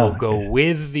 Jujitsu will Oh, go yes.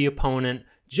 with the opponent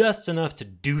just enough to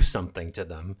do something to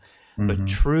them, but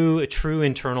Mm-hmm. true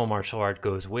internal martial art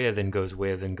goes with and goes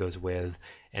with and goes with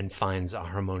and finds a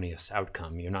harmonious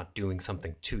outcome. You're not doing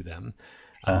something to them.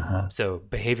 Uh-huh. So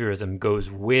behaviorism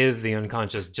goes with the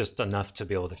unconscious just enough to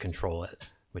be able to control it,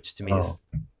 which to me Oh, is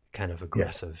kind of yes.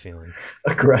 aggressive feeling.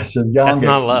 Aggressive. That's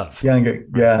not love, right?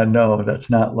 Yeah, no, that's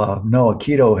not love. No,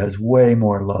 keto has way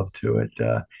more love to it,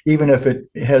 even if it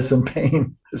has some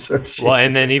pain Well, associated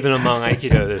and then with even among it.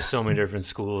 Aikido, there's so many different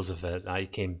schools of it. I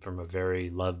came from a very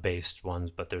love-based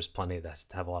ones, but there's plenty that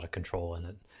have a lot of control in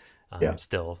it. Yeah.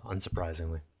 Still,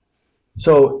 unsurprisingly.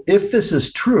 So if this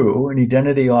is true, and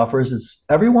Identity offers, it's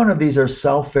every one of these are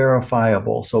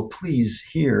self-verifiable. So please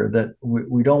hear that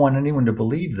we don't want anyone to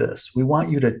believe this. We want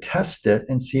you to test it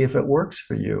and see if it works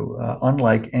for you.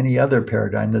 Unlike any other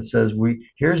paradigm that says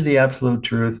here's the absolute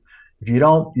truth. If you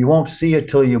don't, you won't see it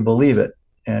till you believe it.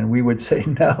 And we would say,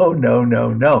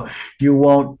 no. You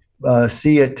won't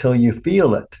see it till you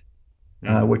feel it.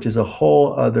 which is a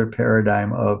whole other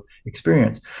paradigm of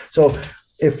experience. So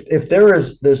if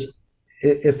there's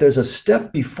a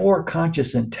step before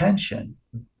conscious intention,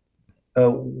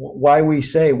 why we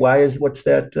say what's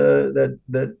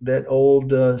that old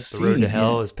The road to seed?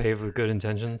 hell is paved with good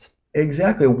intentions.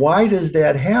 Exactly. Why does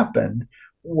that happen?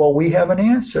 Well, we have an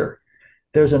answer.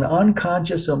 There's an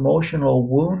unconscious emotional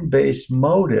wound-based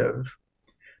motive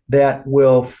that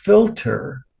will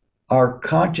filter our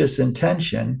conscious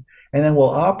intention, and then we'll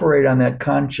operate on that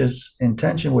conscious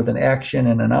intention with an action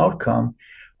and an outcome.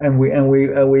 And we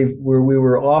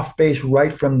were off base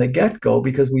right from the get-go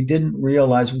because we didn't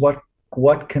realize what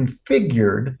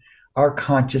configured our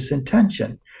conscious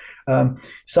intention.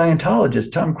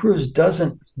 Scientologist Tom Cruise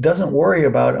doesn't worry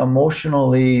about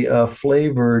emotionally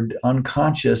flavored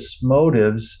unconscious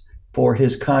motives for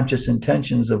his conscious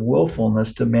intentions of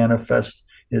willfulness to manifest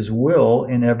his will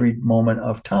in every moment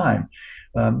of time.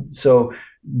 So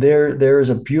there is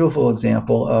a beautiful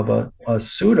example of a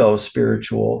pseudo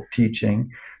spiritual teaching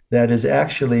that is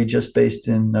actually just based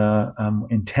in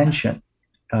intention.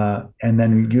 And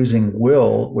then using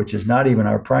will, which is not even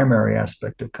our primary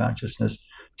aspect of consciousness,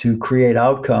 to create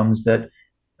outcomes that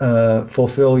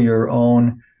fulfill your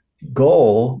own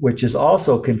goal, which is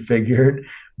also configured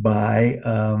by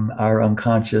our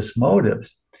unconscious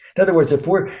motives. In other words, if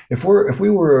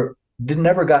we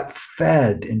never got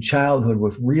fed in childhood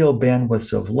with real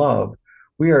bandwidths of love,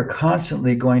 we are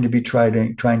constantly going to be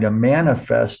trying to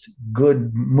manifest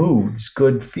good moods,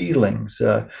 good feelings.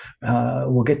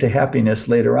 We'll get to happiness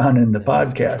later on in the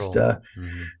podcast.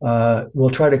 We'll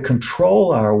try to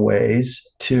control our ways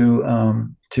to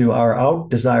our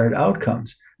desired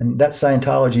outcomes, and that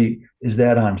Scientology is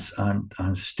that on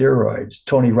steroids.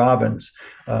 Tony Robbins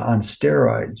on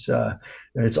steroids.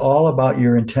 It's all about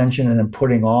your intention and then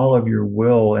putting all of your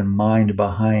will and mind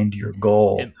behind your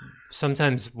goal. And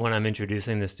sometimes when I'm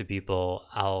introducing this to people,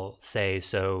 I'll say,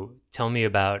 so tell me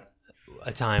about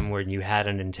a time when you had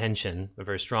an intention, a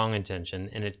very strong intention,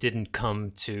 and it didn't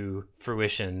come to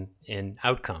fruition in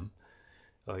outcome.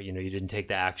 Or, you didn't take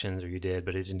the actions, or you did,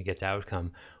 but it didn't get to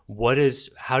outcome.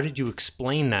 How did you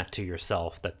explain that to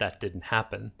yourself that didn't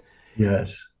happen?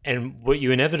 Yes. And what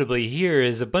you inevitably hear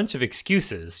is a bunch of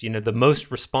excuses, the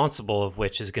most responsible of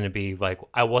which is going to be like,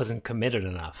 I wasn't committed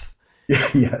enough.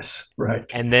 Yes, right.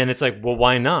 And then it's like, well,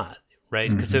 why not?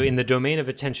 Right? Mm-hmm. So in the domain of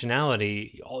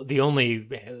intentionality,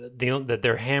 that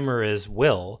their hammer is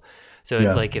will. So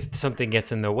it's like if something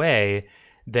gets in the way,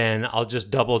 then I'll just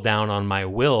double down on my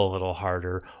will a little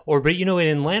harder. But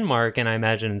in Landmark, and I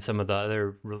imagine in some of the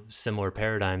other similar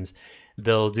paradigms,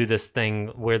 they'll do this thing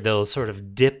where they'll sort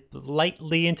of dip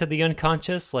lightly into the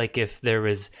unconscious. Like if there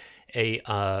is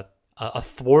a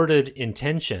thwarted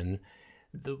intention,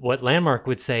 what Landmark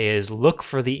would say is look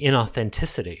for the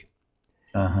inauthenticity.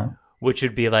 Which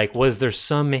would be like, was there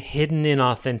some hidden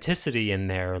inauthenticity in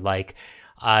there? Like,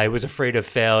 I was afraid of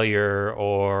failure,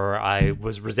 or I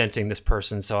was resenting this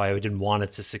person, so I didn't want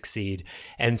it to succeed.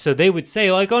 And so they would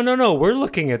say, like, oh, no, we're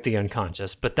looking at the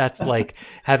unconscious. But that's like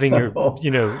having your,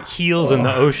 heels in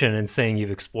the ocean and saying you've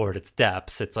explored its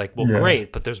depths. It's like, well,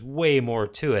 great, but there's way more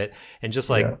to it. And just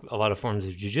like a lot of forms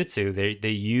of jiu-jitsu, they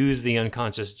use the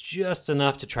unconscious just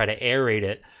enough to try to aerate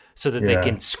it so that they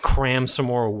can cram some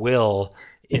more will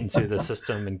into the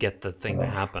system and get the thing to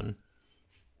happen.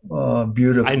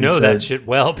 Beautiful. I know that shit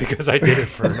well because I did it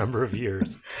for a number of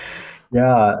years.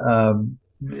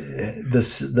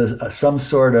 Some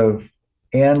sort of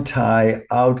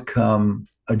anti-outcome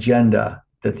agenda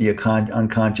that the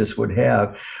unconscious would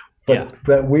have.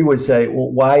 But we would say,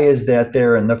 well, why is that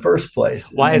there in the first place?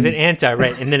 Why is it anti,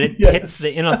 right? And then it hits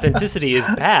the inauthenticity is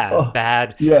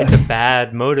bad. It's a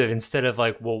bad motive instead of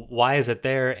like, well, why is it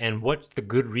there? And what's the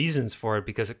good reasons for it?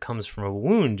 Because it comes from a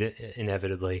wound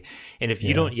inevitably. And if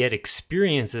you don't yet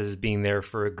experience it as being there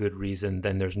for a good reason,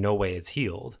 then there's no way it's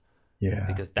healed. Yeah,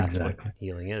 because that's what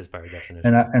healing is by our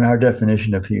definition. And our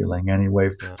definition of healing anyway.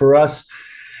 For us,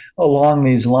 along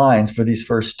these lines, for these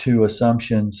first two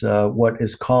assumptions, what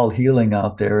is called healing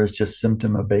out there is just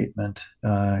symptom abatement.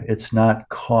 It's not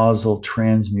causal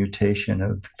transmutation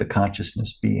of the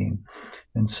consciousness being.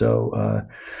 And so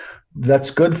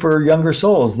that's good for younger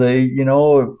souls.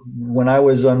 When I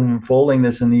was unfolding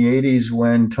this in the 80s,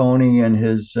 when Tony and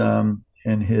his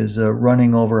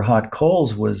running over hot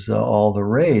coals was all the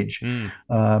rage,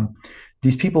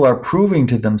 these people are proving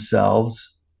to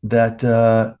themselves that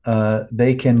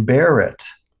they can bear it.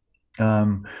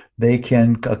 They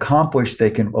can accomplish, they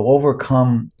can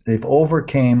overcome, they've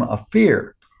overcame a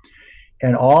fear.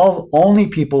 and all only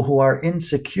people who are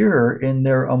insecure in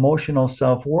their emotional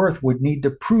self-worth would need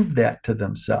to prove that to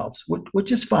themselves,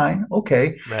 which is fine,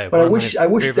 okay. Right. But One of my I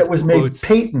wish that favorite was made quotes.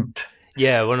 patent.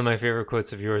 Yeah, one of my favorite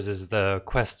quotes of yours is the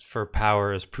quest for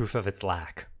power is proof of its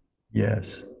lack.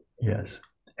 Yes, yes.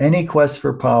 Any quest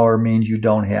for power means you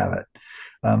don't have it.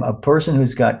 A person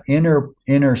who's got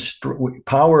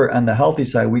power on the healthy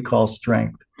side, we call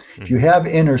strength. If you Mm-hmm. have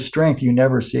inner strength, you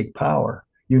never seek power.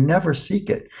 You never seek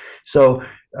it. So,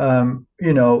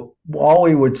 all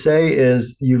we would say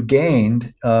is you've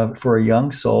gained for a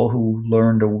young soul who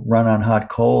learned to run on hot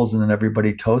coals, and then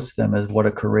everybody toasts them as what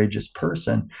a courageous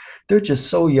person. They're just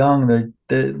so young that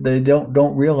they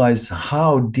don't realize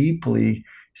how deeply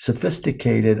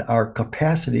sophisticated our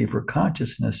capacity for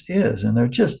consciousness is, and they're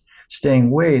just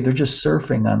they're just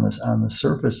surfing on this on the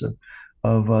surface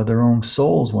of their own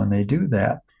souls when they do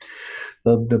that.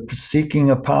 The seeking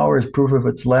of power is proof of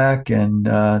its lack, and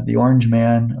the orange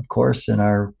man, of course, in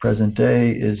our present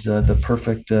day is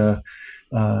the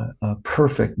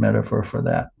perfect metaphor for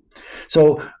that.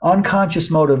 So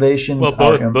unconscious motivations Well,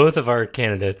 are both of our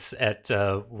candidates at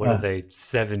what are they,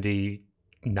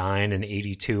 79 and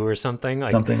 82 or something?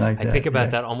 Like, something like I think that. about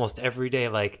Yeah. that almost every day.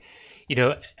 Like, you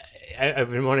know, I've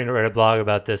been wanting to write a blog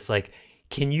about this. Like,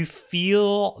 can you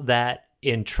feel that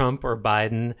in Trump or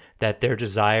Biden, that their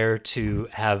desire to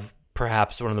have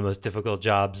perhaps one of the most difficult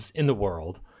jobs in the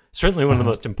world, certainly one of the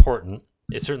Uh-huh. most important,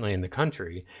 is certainly in the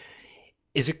country,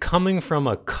 is it coming from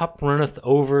a cup runneth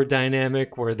over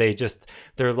dynamic where they just,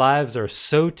 their lives are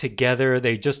so together,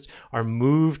 they just are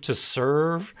moved to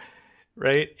serve,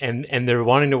 right? And they're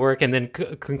wanting to work, and then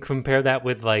compare that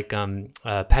with like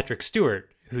Patrick Stewart,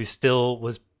 who still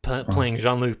was Uh-huh. playing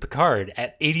Jean-Luc Picard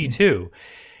at 82.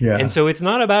 And Yeah. so it's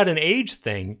not about an age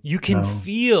thing. You can No.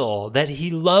 feel that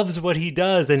he loves what he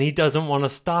does and he doesn't want to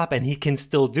stop, and he can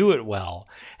still do it well.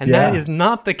 And that Yeah. is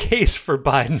not the case for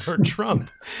Biden or Trump.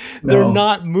 They're No.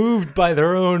 not moved by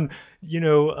their own,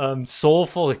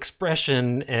 soulful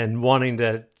expression and wanting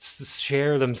to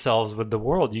share themselves with the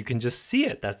world. You can just see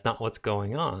it. That's not what's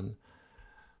going on.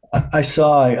 I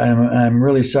saw. I'm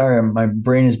really sorry. My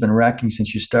brain has been racking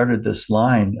since you started this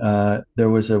line. There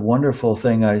was a wonderful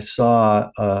thing I saw,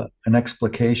 an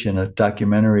explication, a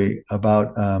documentary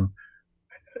about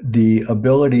the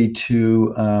ability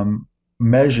to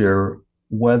measure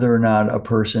whether or not a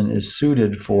person is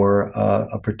suited for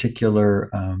a particular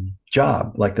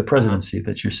job, like the Uh huh. presidency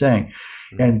that you're saying.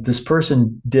 Mm-hmm. And this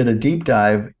person did a deep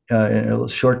dive in a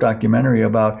short documentary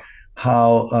about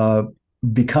how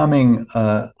becoming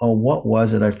what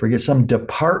was it? I forget. Some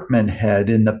department head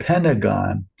in the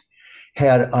Pentagon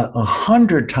had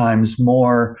 100 times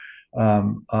more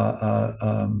um, uh, uh,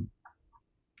 um,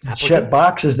 check Applicants?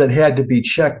 boxes that had to be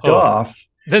checked Oh, off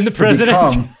then the to president.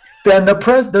 become. Then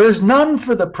there's none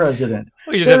for the president.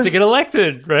 Well, you just have to get There's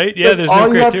elected, right? Yeah, there's no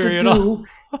all you have to criteria at all. do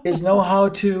is know how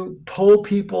to pull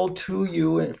people to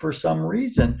you for some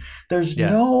reason. There's Yeah.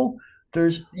 no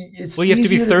there's it's Well, you have to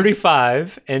be easier to be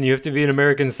 35 and you have to be an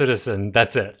American citizen.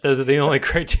 That's it. Those are the only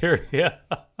criteria.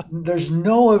 there's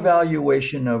no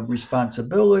evaluation of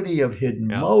responsibility, of hidden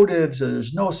Yeah. motives.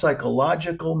 There's no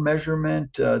psychological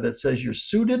measurement that says you're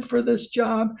suited for this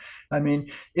job. I mean,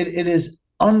 it is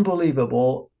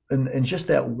unbelievable. And just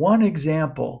that one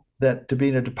example, that to be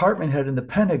a department head in the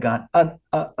Pentagon,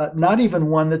 not even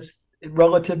one that's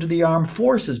relative to the armed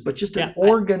forces, but just an Yeah.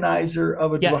 organizer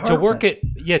of a Yeah, to work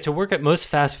department. at most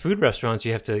fast food restaurants,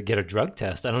 you have to get a drug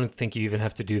test. I don't think you even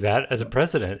have to do that as a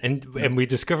president. And we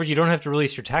discovered you don't have to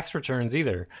release your tax returns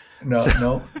either. No, So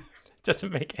no. it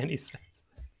doesn't make any sense.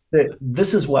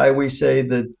 This is why we say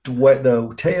that what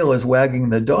the tail is wagging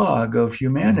the dog of Mm-hmm.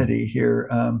 humanity here.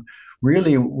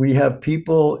 Really, we have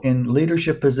people in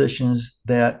leadership positions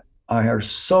that are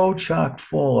so chock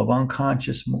full of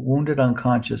wounded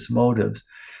unconscious motives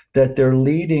that they're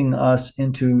leading us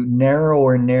into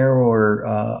narrower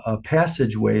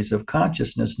passageways of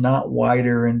consciousness, not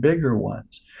wider and bigger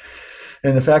ones.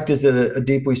 And the fact is that a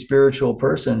deeply spiritual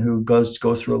person who go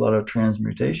through a lot of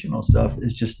transmutational stuff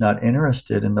is just not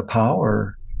interested in the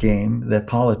power game that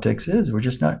politics is. We're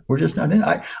just not in.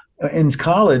 In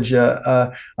college,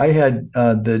 I had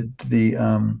the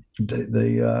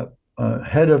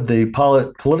head of the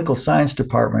political science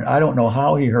department. I don't know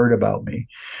how he heard about me,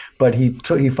 but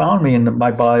he found me in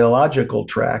my biological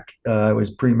track. I was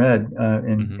pre med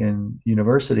Mm-hmm. in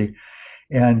university,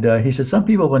 and he said some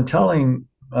people have been telling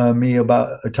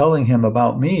him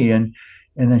about me, and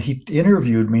And then he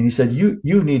interviewed me and he said, you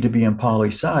need to be in poli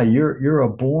sci. You're a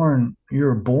born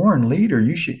leader.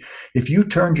 You should, if you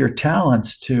turned your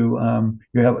talents to,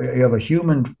 you have a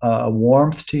human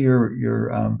warmth to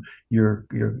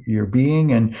your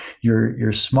being, and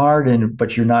you're smart, and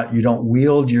but you don't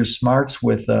wield your smarts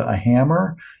with a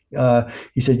hammer.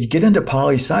 He said, you get into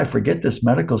poli sci, forget this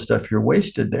medical stuff. You're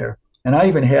wasted there. And I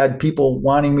even had people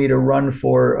wanting me to run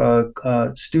for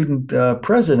student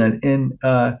president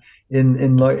at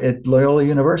Loyola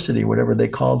University, whatever they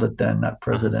called it then, not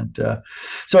president.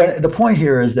 So the point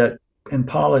here is that in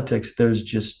politics, there's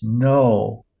just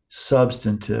no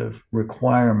substantive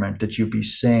requirement that you be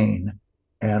sane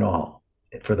at all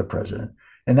for the president.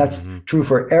 And that's true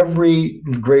for every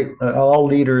great, all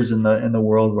leaders in the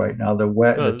world right now.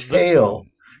 The tail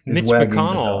is wagging the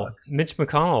dog. Mitch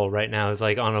McConnell right now is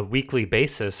like on a weekly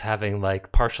basis having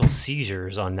like partial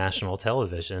seizures on national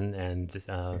television, and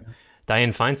Dianne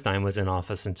Feinstein was in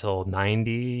office until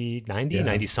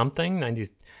 90 something, 90,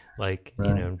 like,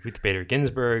 right. Ruth Bader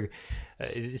Ginsburg.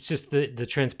 It's just the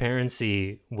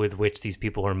transparency with which these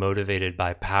people are motivated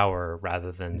by power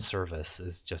rather than service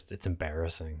is just, it's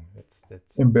embarrassing. It's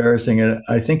embarrassing. And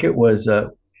I think was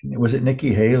it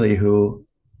Nikki Haley who,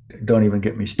 don't even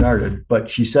get me started, but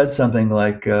she said something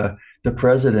like the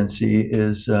presidency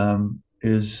is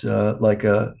like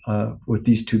with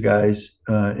these two guys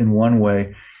in one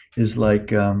way is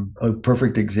like a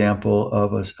perfect example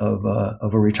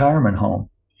of a retirement home,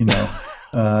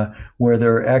 where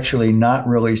they're actually not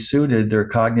really suited. Their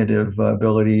cognitive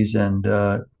abilities and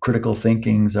critical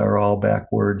thinkings are all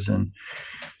backwards, and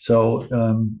so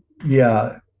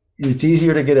it's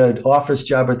easier to get an office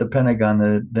job at the Pentagon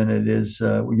than it is.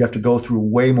 You have to go through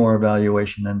way more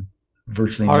evaluation than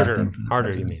virtually nothing.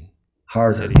 Harder, you mean?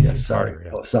 Harder, yes. Sorry. Harder,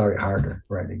 yeah. Oh, sorry, harder.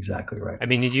 Right, exactly right. I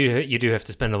mean, you do have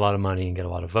to spend a lot of money and get a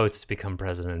lot of votes to become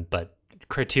president, but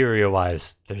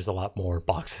criteria-wise, there's a lot more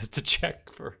boxes to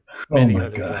check for many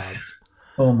other jobs.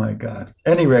 Oh my God!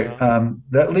 At any rate,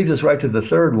 that leads us right to the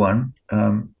third one,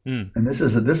 and this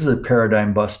is a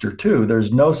paradigm buster too.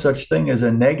 There's no such thing as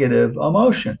a negative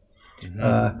emotion.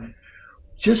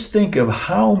 Just think of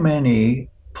how many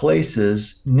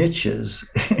places, niches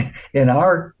in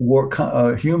our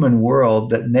human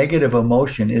world that negative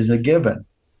emotion is a given,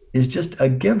 is just a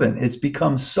given. It's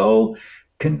become so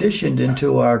conditioned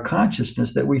into our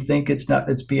consciousness that we think it's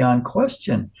beyond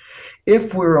question.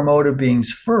 If we're emotive beings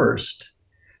first,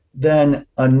 then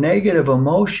a negative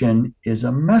emotion is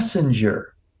a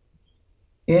messenger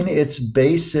in its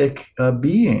basic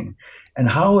being. And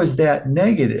how is that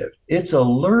negative? It's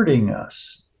alerting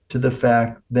us to the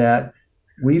fact that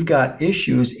we've got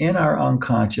issues in our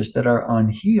unconscious that are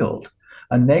unhealed.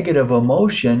 A negative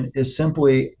emotion is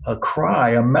simply a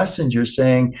cry, a messenger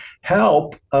saying,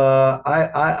 help,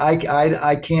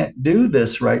 I can't do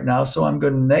this right now, so I'm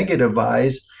going to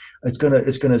negativize. It's going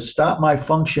to stop my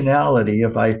functionality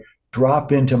if I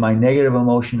drop into my negative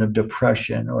emotion of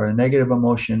depression or a negative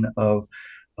emotion of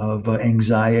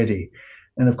anxiety.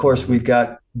 And of course, we've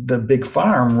got the big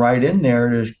farm right in there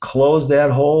to close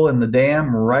that hole in the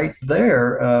dam right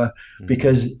there,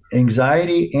 because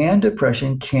anxiety and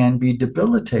depression can be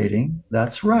debilitating.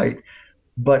 That's right.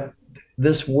 But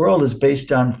this world is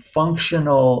based on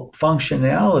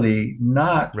functionality,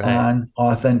 not on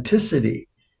authenticity.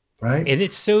 Right. And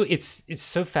it's so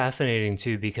fascinating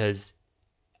too, because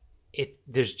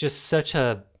there's just such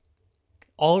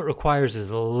all it requires is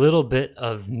a little bit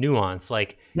of nuance.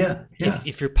 Like,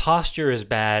 if your posture is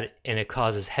bad and it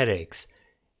causes headaches,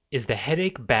 is the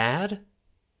headache bad?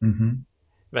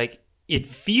 Like, it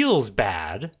feels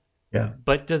bad. Yeah.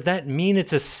 But does that mean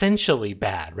it's essentially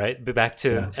bad, right? Back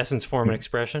to essence, form, and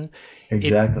expression.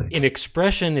 Exactly. In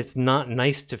expression, it's not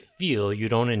nice to feel. You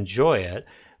don't enjoy it.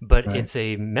 But it's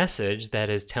a message that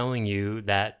is telling you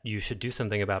that you should do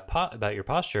something about your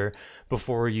posture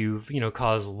before you've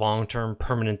cause long-term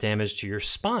permanent damage to your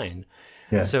spine.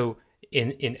 Yes. So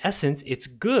in essence, it's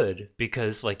good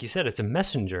because, like you said, it's a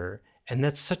messenger, and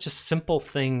that's such a simple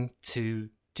thing to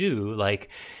do. Like,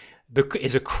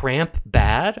 is a cramp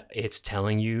bad? It's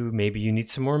telling you maybe you need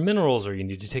some more minerals, or you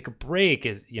need to take a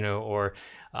break. Or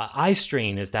eye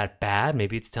strain, is that bad?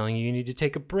 Maybe it's telling you need to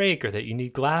take a break, or that you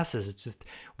need glasses. It's just,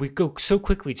 we go so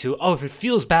quickly to, if it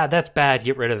feels bad, that's bad,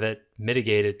 get rid of it,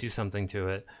 mitigate it, do something to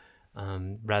it,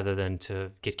 rather than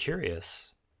to get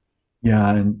curious.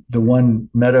 Yeah, and the one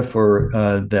metaphor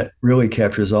that really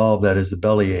captures all of that is the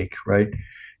bellyache, right?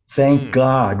 Thank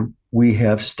God we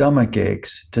have stomach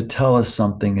aches to tell us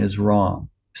something is wrong.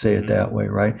 Say it that way,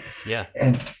 right? Yeah.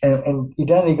 And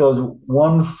Edenity goes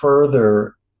one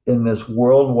further in this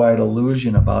worldwide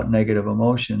illusion about negative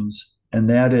emotions, and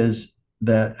that is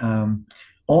that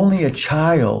only a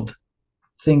child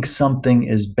thinks something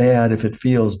is bad if it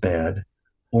feels bad,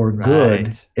 or good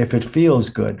Right. if it feels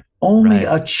good. Only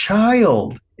Right. a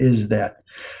child is that.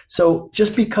 So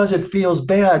just because it feels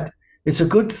bad, it's a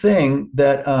good thing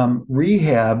that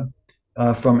rehab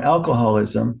from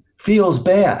alcoholism feels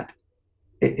bad.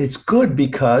 It's good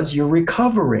because you're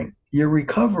recovering. You're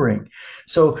recovering.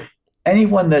 So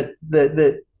anyone that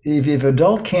if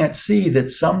adult can't see that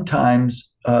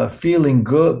sometimes feeling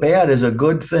good bad is a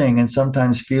good thing, and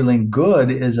sometimes feeling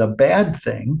good is a bad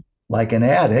thing, like an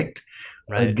addict,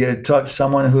 Right. talk to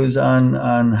someone who's on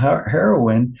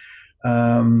heroin,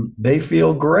 they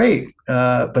feel great,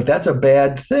 but that's a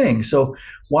bad thing. So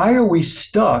why are we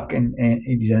stuck? And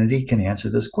Identity can answer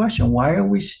this question. Why are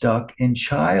we stuck in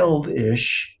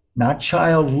childish, not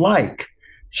childlike,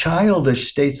 childish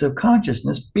states of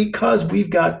consciousness? Because we've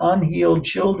got unhealed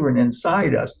children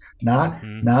inside us,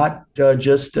 Mm-hmm. not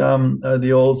just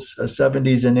the old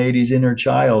 70s and 80s inner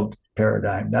child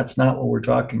paradigm. That's not what we're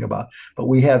talking about. But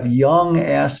we have young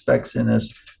aspects in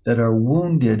us that are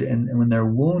wounded, and when they're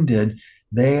wounded,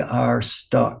 they are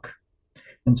stuck.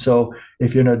 And so,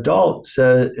 if an adult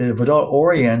says, if adult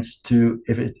orients to,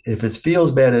 if it feels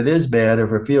bad, it is bad.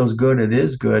 If it feels good, it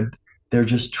is good. They're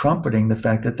just trumpeting the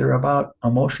fact that they're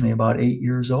emotionally about 8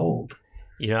 years old,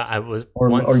 I was or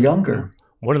once younger.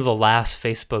 one of the last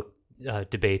Facebook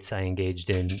debates I engaged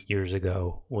in years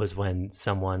ago was when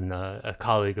someone, a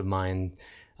colleague of mine,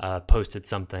 posted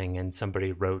something, and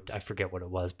somebody wrote, I forget what it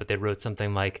was, but they wrote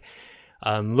something like,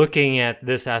 looking at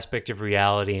this aspect of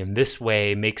reality in this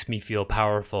way makes me feel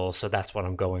powerful, so that's what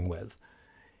I'm going with.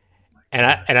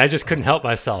 And I just couldn't help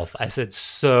myself. I said,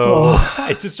 so I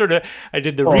Oh, just sort of, I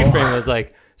did the reframe. I oh, was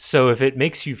like, so if it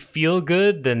makes you feel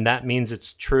good, then that means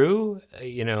it's true.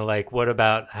 Like what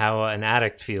about how an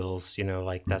addict feels?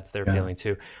 Like that's their yeah. feeling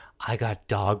too. I got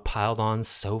dog piled on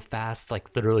so fast.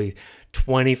 Like literally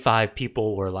 25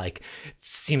 people were like,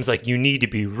 seems like you need to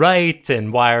be right.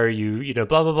 And why are you, blah,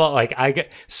 blah, blah. Like I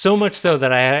get so much so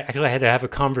that I actually had to have a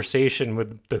conversation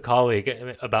with the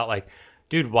colleague about like,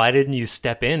 dude, why didn't you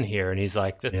step in here? And he's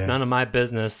like, that's Yeah. none of my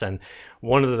business. And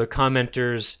one of the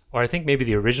commenters, or I think maybe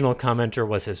the original commenter,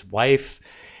 was his wife.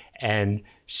 And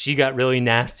she got really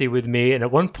nasty with me. And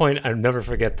at one point, I'll never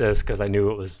forget this because I knew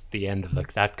it was the end of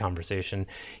that conversation.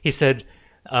 He said,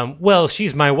 well,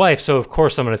 she's my wife, so of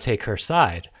course I'm going to take her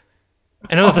side.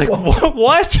 And I was like, Oh,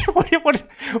 what? What?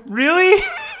 Really?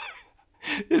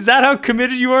 Is that how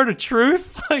committed you are to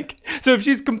truth? Like, so if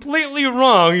she's completely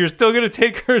wrong, you're still going to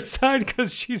take her side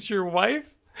because she's your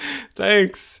wife?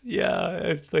 Thanks. Yeah.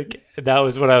 It's like, that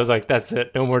was when I was like, that's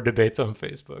it. No more debates on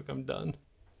Facebook. I'm done.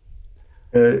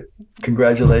 uh,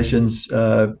 congratulations,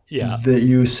 Yeah. that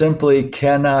you simply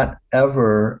cannot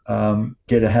ever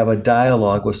get to have a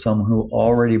dialogue with someone who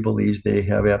already believes they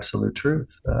have absolute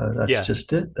truth. That's Yeah.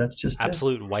 just it. That's just it.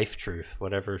 Absolute wife truth,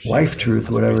 whatever she Wife says truth, must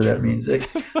be whatever that true. means.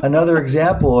 Another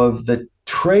example of the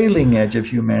trailing edge of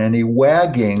humanity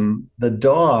wagging the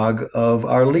dog of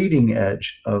our leading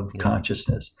edge of Yeah.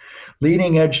 consciousness.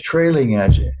 Leading edge, trailing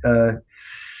edge.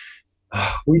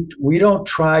 We don't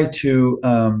try to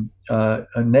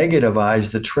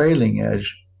negativize the trailing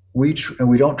edge. And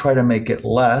we don't try to make it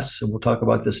less. And we'll talk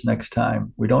about this next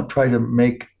time. We don't try to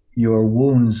make your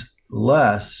wounds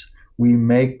less. We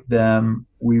make them.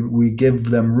 We give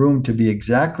them room to be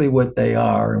exactly what they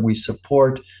are, and we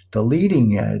support the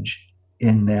leading edge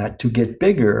in that to get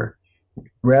bigger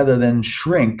rather than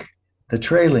shrink the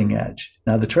trailing edge.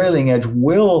 Now, the trailing edge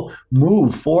will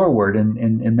move forward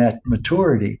in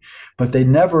maturity, but they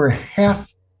never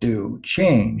have to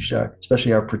change,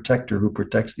 especially our protector who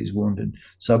protects these wounded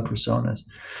subpersonas.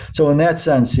 So, in that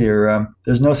sense, here,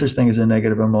 there's no such thing as a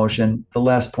negative emotion. The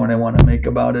last point I want to make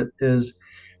about it is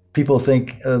people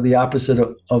think the opposite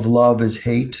of love is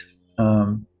hate.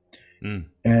 Mm.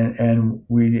 And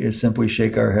we simply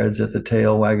shake our heads at the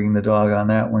tail wagging the dog on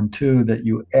that one too, that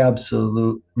you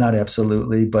not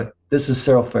absolutely, but this is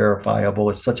self-verifiable.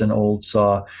 It's such an old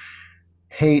saw.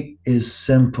 Hate is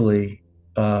simply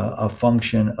a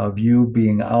function of you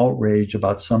being outraged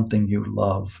about something you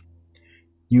love.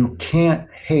 You Mm. can't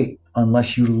hate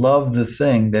unless you love the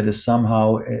thing that is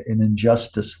somehow an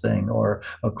injustice thing or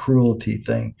a cruelty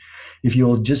thing. If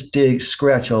you'll just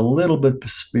scratch a little bit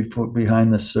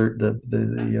behind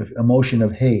the emotion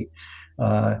of hate,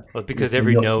 Well, because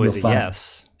every no you'll is a find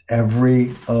yes.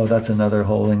 that's another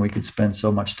whole thing we could spend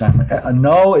so much time. A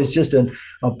no is just a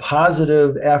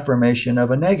positive affirmation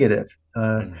of a negative.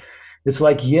 Mm. It's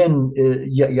like yin,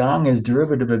 yang is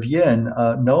derivative of yin.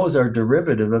 No's are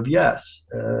derivative of yes.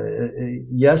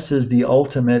 Yes is the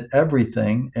ultimate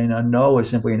everything, and a no is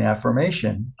simply an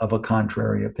affirmation of a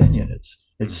contrary opinion. It's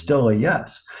Mhm. still a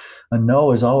yes. A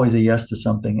no is always a yes to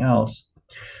something else.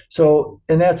 So,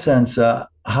 in that sense,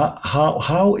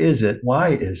 how is it? Why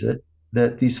is it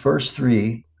that these first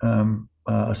three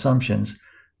assumptions,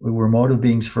 we were motive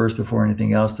beings first before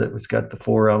anything else, that it's got the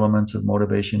four elements of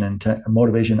motivation and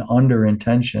motivation under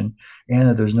intention, and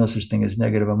that there's no such thing as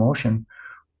negative emotion?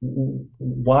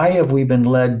 Why have we been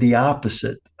led the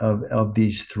opposite of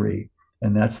these three?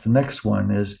 And that's the next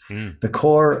one, is Mm. the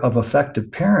core of effective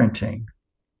parenting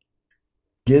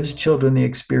gives children the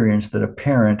experience that a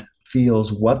parent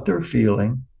feels what they're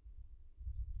feeling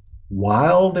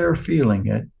while they're feeling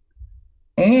it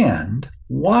and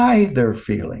why they're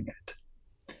feeling it.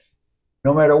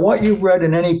 No matter what you've read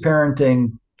in any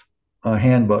parenting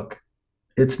handbook,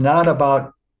 it's not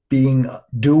about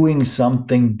doing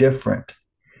something different.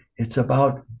 It's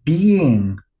about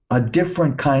being a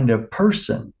different kind of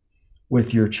person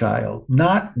with your child,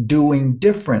 not doing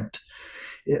different.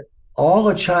 All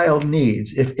a child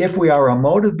needs, if we are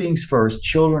emotive beings first,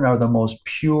 children are the most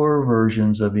pure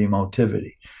versions of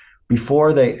emotivity.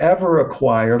 Before they ever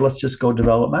acquire, let's just go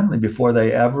developmentally, before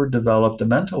they ever develop the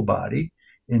mental body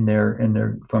in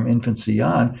their from infancy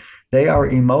on, they are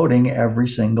emoting every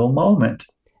single moment.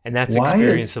 And that's Why?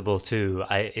 experienceable too.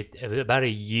 About a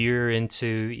year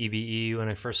into EBE when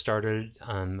I first started,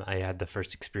 I had the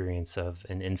first experience of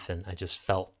an infant. I just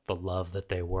felt the love that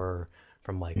they were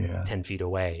from like Yeah. 10 feet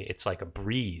away. It's like a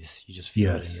breeze. You just feel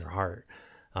it in Yes. your heart.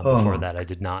 Before Oh, that, I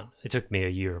did not. It took me a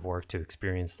year of work to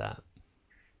experience that.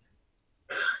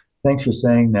 thanks for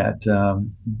saying that.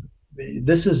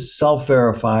 This is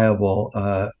self-verifiable.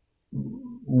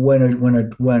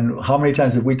 When how many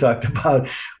times have we talked about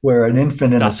where an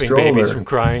infant in a Stopping babies from stroller?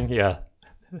 crying. Yeah.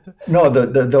 No,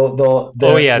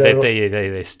 Oh yeah,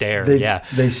 they stare. they Yeah,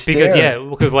 they because stare.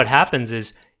 what happens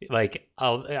is like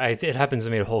it happens to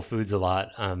me at Whole Foods a lot.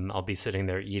 I'll be sitting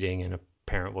there eating, and a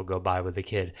parent will go by with the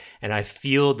kid, and I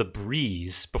feel the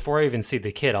breeze before I even see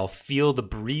the kid. I'll feel the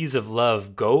breeze of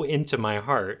love go into my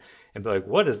heart and be like,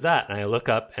 "What is that?" And I look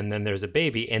up, and then there's a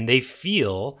baby, and they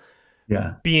feel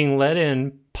Yeah. being let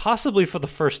in, possibly for the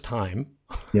first time.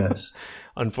 Yes.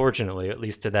 Unfortunately, at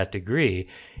least to that degree,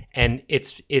 and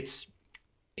it's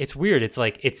weird. It's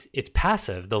like it's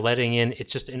passive. The letting in.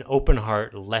 It's just an open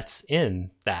heart lets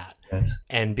in that. Yes.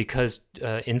 And because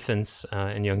infants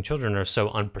and young children are so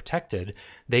unprotected,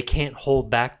 they can't hold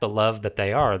back the love that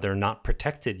they are. They're not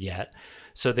protected yet,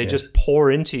 so they Yes. just pour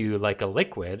into you like a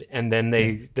liquid, and then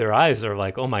Yeah. their eyes are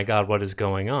like, "Oh my God, what is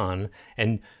going on?"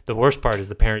 And the worst part is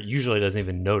the parent usually doesn't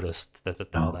even notice that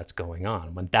all No. that's going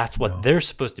on when that's what No. they're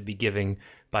supposed to be giving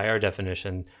by our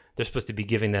definition. They're supposed to be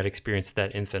giving that experience to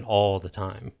that infant all the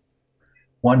time.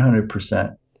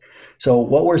 100%. So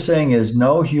what we're saying is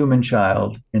no human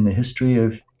child in the history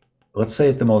of, let's say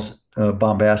it the most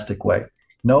bombastic way,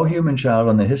 no human child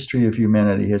in the history of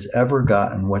humanity has ever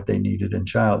gotten what they needed in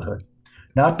childhood.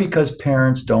 Not because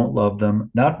parents don't love them,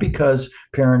 not because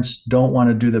parents don't want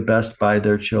to do the best by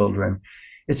their children.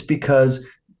 It's because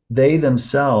they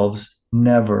themselves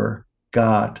never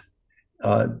got,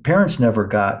 parents never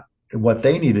got what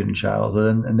they needed in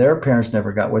childhood, and their parents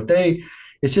never got what they.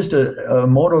 It's just a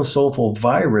monosoulful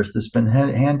virus that's been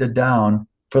handed down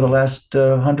for the last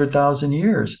 100,000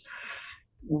 years.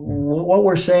 What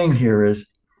we're saying here is,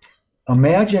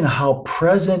 imagine how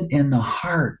present in the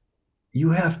heart you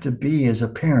have to be as a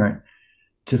parent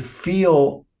to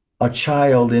feel a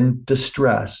child in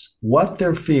distress, what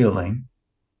they're feeling,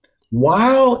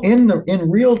 while in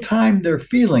real time they're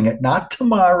feeling it, not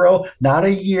tomorrow, not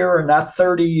a year, or not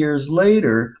 30 years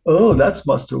later. Oh, that's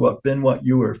must have been what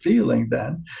you were feeling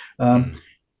then. um, Mm.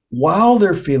 while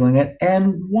they're feeling it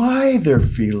and why they're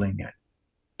feeling it.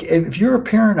 If you're a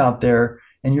parent out there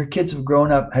and your kids have grown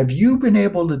up, have you been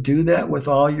able to do that with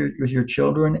your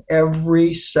children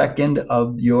every second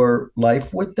of your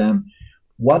life with them?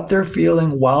 What they're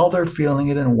feeling while they're feeling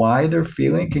it and why they're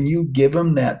feeling, can you give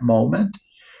them that moment?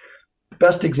 The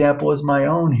best example is my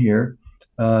own here.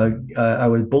 I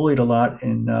was bullied a lot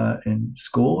in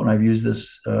school, and I've used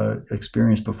this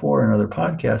experience before in other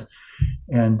podcasts.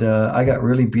 And I got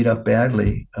really beat up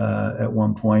badly at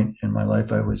one point in my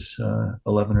life. I was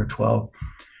 11 or 12,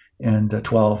 and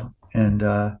 12, and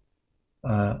uh,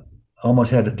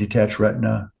 almost had a detached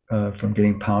retina from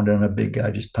getting pounded on, a big guy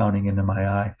just pounding into my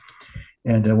eye.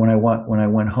 And when I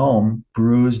went home,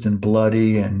 bruised and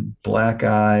bloody and black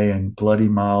eye and bloody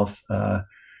mouth,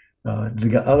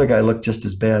 Other guy looked just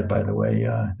as bad, by the way.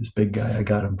 This big guy, I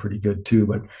got him pretty good too.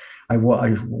 But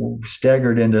I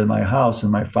staggered into my house,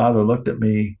 and my father looked at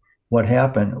me. What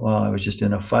happened? Well, I was just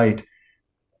in a fight.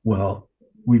 Well,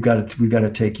 we've got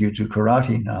to take you to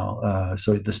karate now,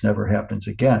 so this never happens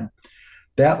again.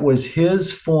 That was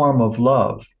his form of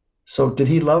love. So did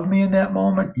he love me in that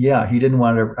moment? Yeah, he didn't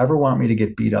want to ever want me to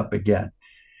get beat up again.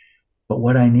 But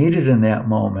what I needed in that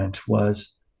moment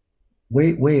was,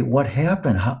 wait, what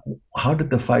happened? How did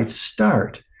the fight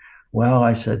start? Well,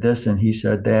 I said this and he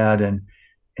said that, and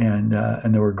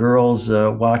there were girls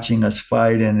watching us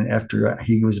fight. And after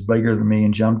he was bigger than me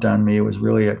and jumped on me, it was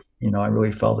really, I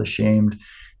really felt ashamed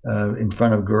in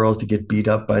front of girls to get beat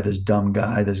up by this dumb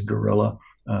guy, this gorilla.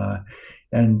 Uh,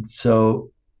 and so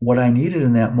what I needed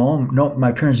in that moment, no,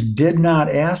 my parents did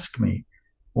not ask me,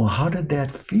 well, how did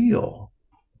that feel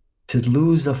to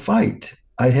lose a fight?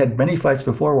 I had many fights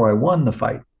before where I won the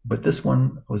fight, but this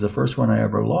one was the first one I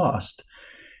ever lost.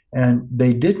 And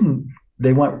they didn't,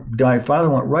 my father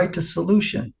went right to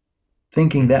solution,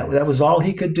 thinking that was all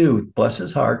he could do, bless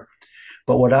his heart.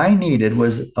 But what I needed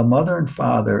was a mother and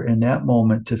father in that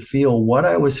moment to feel what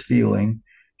I was feeling,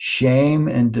 shame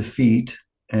and defeat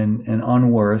and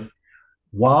unworth,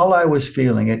 while I was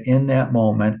feeling it in that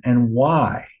moment. And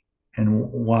why? And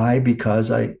why? Because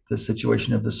the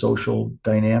situation of the social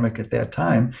dynamic at that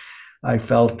time, I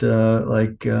felt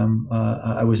like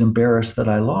I was embarrassed that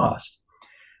I lost.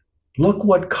 Look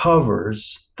what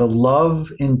covers the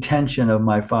love intention of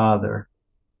my father.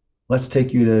 Let's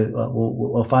take you to,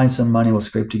 we'll find some money, we'll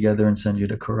scrape together and send you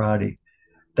to karate.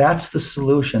 That's the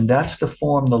solution. That's the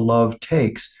form the love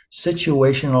takes.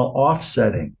 Situational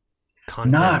offsetting,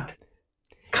 Content. not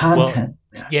content.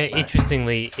 Well, yeah,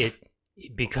 interestingly,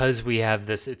 because we have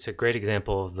this, it's a great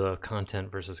example of the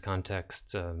content versus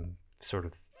context sort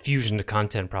of fusion to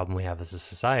content problem we have as a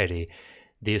society.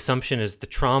 The assumption is the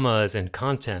trauma is in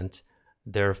content,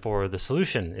 therefore the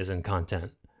solution is in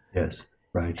content. Yes,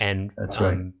 right. And that's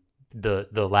right.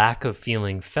 The lack of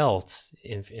feeling felt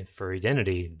for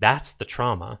identity, that's the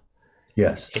trauma.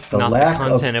 Yes. It's not the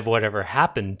content of whatever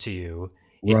happened to you.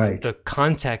 It's the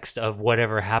context of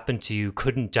whatever happened to you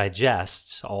couldn't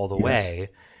digest all the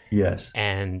way. Yes.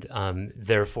 And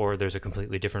therefore, there's a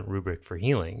completely different rubric for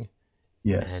healing.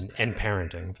 Yes. And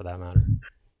parenting, for that matter.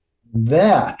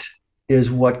 That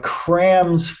is what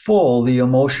crams full the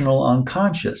emotional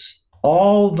unconscious.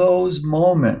 All those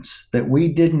moments that we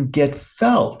didn't get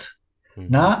felt,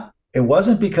 it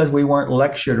wasn't because we weren't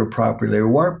lectured properly, it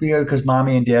weren't because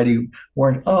mommy and daddy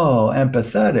weren't,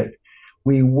 empathetic.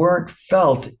 We weren't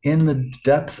felt in the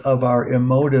depth of our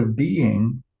emotive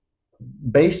being,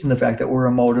 based on the fact that we're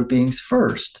emotive beings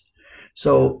first.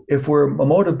 So if we're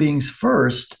emotive beings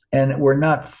first and we're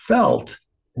not felt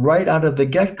right out of the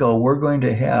get-go, we're going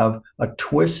to have a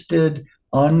twisted,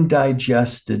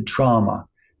 undigested trauma.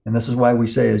 And this is why we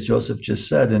say, as Joseph just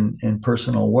said in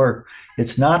personal work,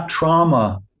 it's not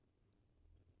trauma.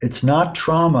 It's not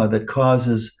trauma that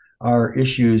causes our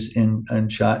issues in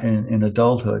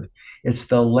adulthood. It's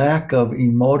the lack of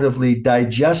emotively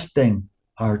digesting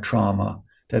our trauma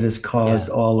that has caused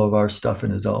all of our stuff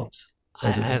in adults.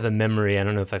 I have a memory. I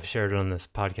don't know if I've shared it on this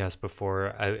podcast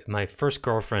before. My first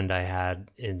girlfriend I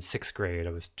had in 6th grade,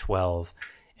 I was 12.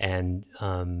 And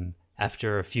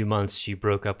after a few months, she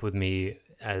broke up with me,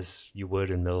 as you would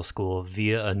in middle school,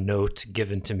 via a note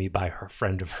given to me by her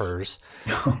friend of hers.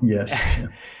 Oh, yes.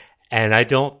 And I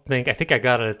think I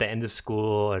got it at the end of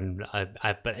school. And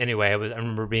but anyway, I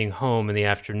remember being home in the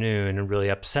afternoon and really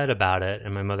upset about it.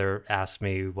 And my mother asked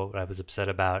me what I was upset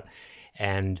about.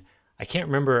 And I can't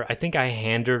remember. I think I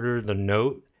handed her the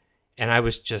note and I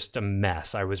was just a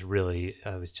mess. I was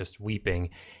just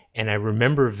weeping. And I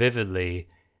remember vividly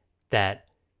that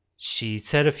she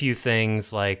said a few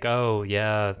things like, oh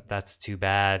yeah, that's too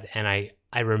bad. And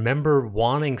I remember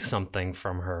wanting something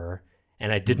from her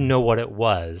and I didn't know what it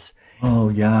was. Oh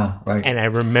yeah, right. And I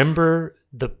remember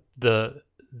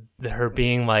her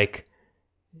being like,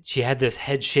 she had this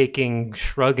head shaking,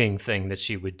 shrugging thing that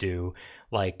she would do,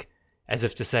 like, as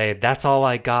if to say, that's all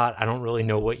I got. I don't really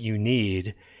know what you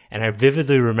need. And I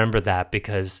vividly remember that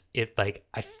because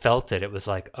I felt it. It was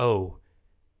like, oh,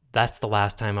 that's the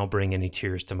last time I'll bring any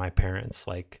tears to my parents.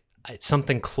 Like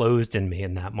something closed in me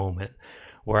in that moment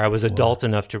where I was adult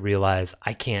enough to realize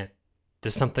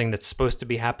there's something that's supposed to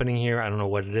be happening here. I don't know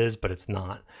what it is, but it's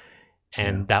not.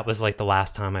 And that was like the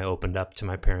last time I opened up to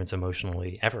my parents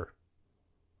emotionally ever.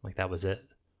 Like that was it.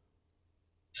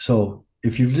 So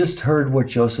if you've just heard what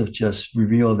Joseph just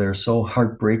revealed there so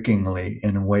heartbreakingly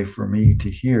in a way for me to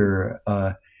hear,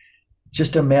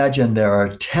 just imagine there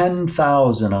are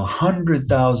 10,000,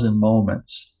 100,000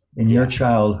 moments in your Yeah.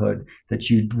 childhood that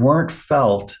you weren't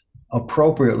felt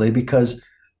appropriately because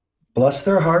bless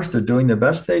their hearts, they're doing the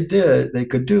best they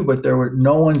could do, but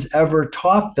no one's ever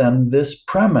taught them this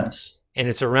premise. And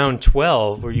it's around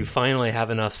 12 where you finally have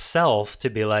enough self to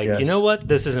be like, you know Yes. what?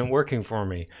 This isn't working for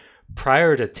me.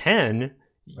 Prior to 10,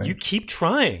 you Right. keep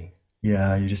trying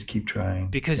Yeah, you just keep trying.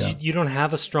 because Yeah. you don't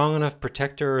have a strong enough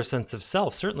protector or a sense of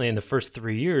self. Certainly in the first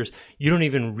 3 years, you don't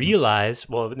even realize,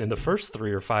 well, in the first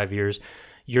 3 or 5 years,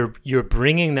 you're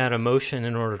bringing that emotion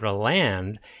in order to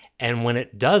land. And when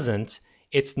it doesn't,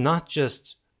 it's not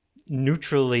just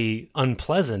neutrally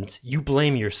unpleasant. You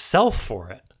blame yourself for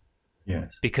it.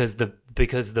 Yes. Because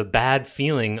the bad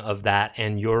feeling of that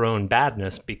and your own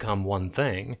badness become one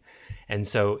thing. And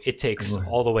so it takes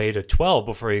all the way to 12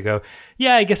 before you go,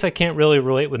 yeah, I guess I can't really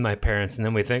relate with my parents. And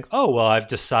then we think, oh, well, I've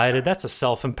decided that's a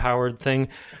self-empowered thing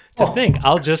to think.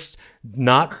 I'll just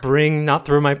not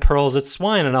throw my pearls at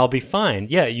swine and I'll be fine.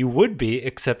 Yeah, you would be,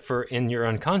 except for in your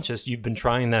unconscious, you've been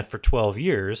trying that for 12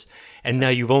 years. And now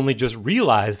you've only just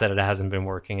realized that it hasn't been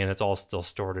working and it's all still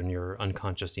stored in your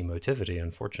unconscious emotivity,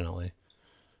 unfortunately.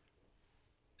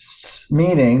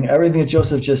 Meaning everything that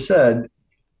Joseph just said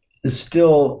is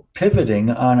still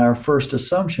pivoting on our first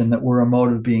assumption that we're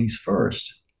emotive beings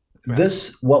first.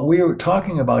 Right. What we are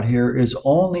talking about here is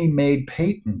only made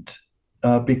patent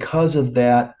because of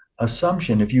that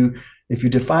assumption. If you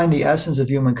define the essence of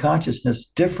human consciousness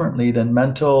differently than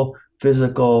mental,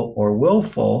 physical, or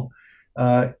willful,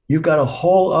 you've got a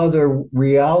whole other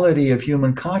reality of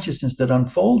human consciousness that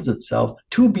unfolds itself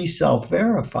to be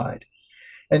self-verified.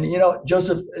 And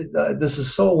Joseph, this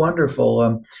is so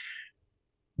wonderful.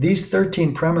 These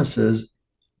 13 premises,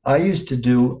 I used to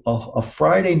do a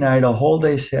Friday night, a whole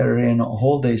day Saturday, and a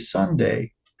whole day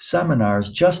Sunday seminars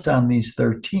just on these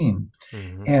 13,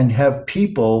 Mm-hmm. and have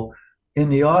people in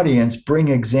the audience bring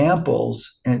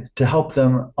examples and to help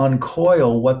them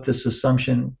uncoil what this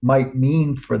assumption might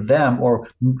mean for them or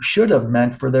should have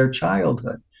meant for their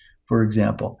childhood, for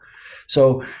example.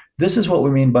 So this is what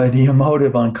we mean by the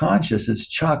emotive unconscious. It's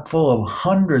chock full of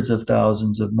hundreds of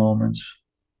thousands of moments,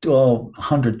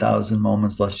 100,000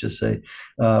 moments, let's just say,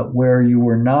 where you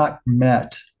were not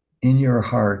met in your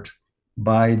heart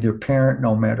by their parent,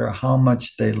 no matter how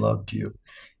much they loved you.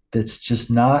 That's just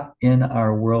not in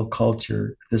our world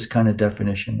culture, this kind of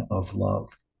definition of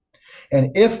love.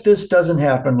 And if this doesn't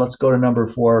happen, let's go to number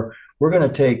 4. We're going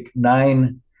to do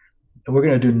 9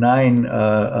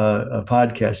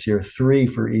 podcasts here, 3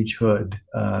 for each hood.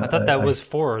 I thought that was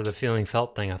for the feeling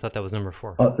felt thing. I thought that was number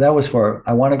 4. That was for,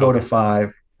 I want to go to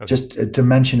 5, Okay. just to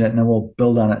mention it, and then we'll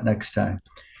build on it next time.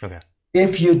 Okay.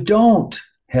 If you don't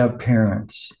have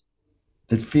parents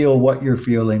that feel what you're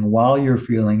feeling while you're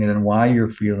feeling it and why you're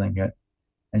feeling it,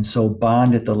 and so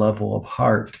bond at the level of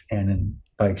heart and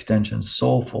by extension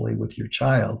soulfully with your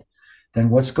child, then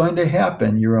what's going to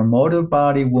happen, your emotive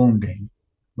body wounding,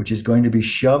 which is going to be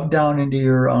shoved down into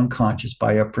your unconscious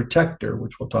by a protector,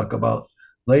 which we'll talk about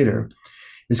later,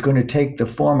 is going to take the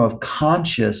form of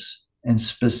conscious and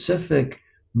specific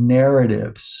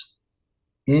narratives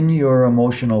in your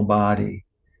emotional body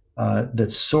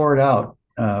that sort out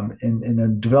in a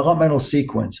developmental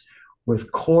sequence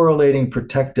with correlating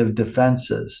protective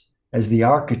defenses as the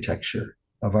architecture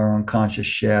of our unconscious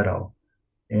shadow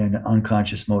and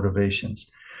unconscious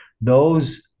motivations.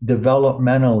 Those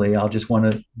developmentally, I'll just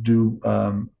want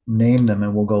to name them,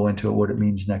 and we'll go into what it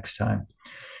means next time.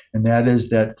 And that is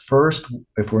that first,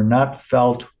 if we're not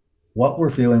felt what we're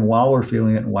feeling while we're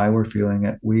feeling it and why we're feeling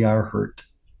it, we are hurt.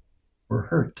 We're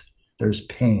hurt. There's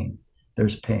pain.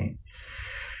 There's pain.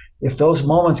 If those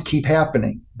moments keep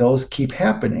happening,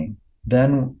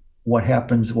 then what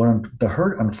happens, what the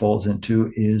hurt unfolds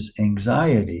into is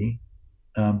anxiety,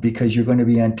 because you're going to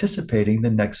be anticipating the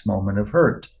next moment of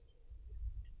hurt.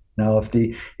 Now,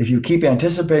 if you keep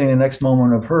anticipating the next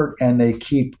moment of hurt and they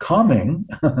keep coming,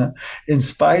 in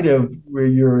spite of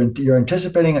you're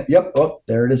anticipating it, yep, oh,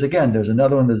 there it is again. There's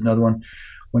another one.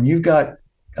 When you've got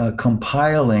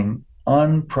compiling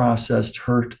unprocessed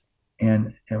hurt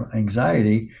and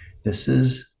anxiety, this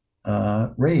is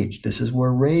rage. This is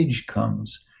where rage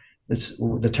comes. It's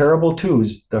the terrible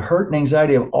twos. The hurt and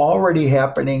anxiety are already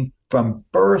happening from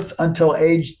birth until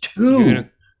age 2. You're going to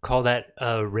call that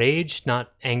rage,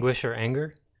 not anguish or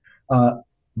anger?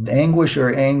 Anguish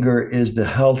or anger is the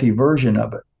healthy version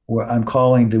of it, where I'm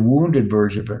calling the wounded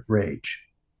version of it rage.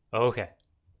 Okay.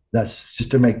 That's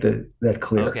just to make that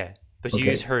clear. Okay. But you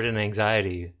use hurt and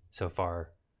anxiety so far.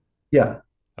 Yeah.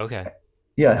 Okay.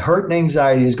 Yeah, hurt and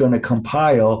anxiety is going to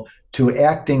compile to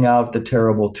acting out the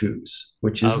terrible twos,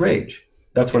 which is rage.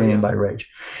 That's what I mean by rage.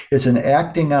 It's an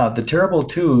acting out. The terrible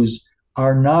twos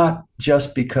are not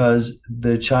just because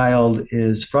the child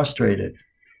is frustrated.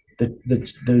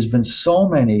 There's been so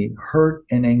many hurt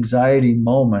and anxiety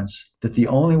moments that the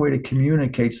only way to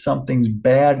communicate something's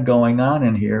bad going on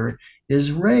in here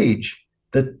is rage,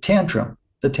 the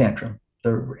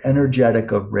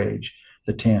energetic of rage,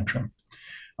 the tantrum.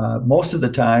 Most of the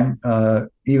time,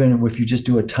 even if you just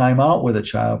do a timeout with a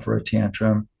child for a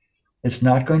tantrum, it's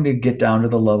not going to get down to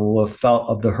the level of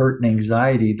the hurt and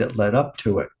anxiety that led up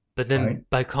to it. But then Right?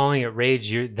 by calling it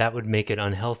rage, that would make it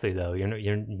unhealthy, though.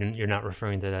 You're not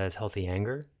referring to that as healthy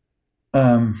anger.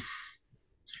 Um,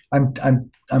 I'm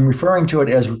referring to it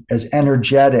as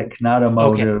energetic, not Okay.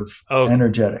 emotive. Okay.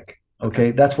 Energetic. Okay.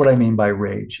 Okay, that's what I mean by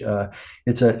rage.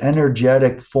 It's an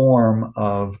energetic form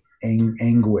of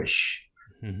anguish,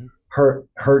 Mm-hmm.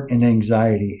 hurt and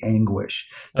anxiety, anguish.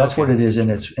 That's Okay, what I it see is what in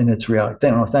you mean. its reality.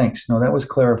 No, thanks. No, that was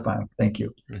clarifying. Thank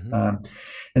you. Mm-hmm.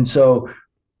 And so,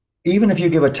 even if you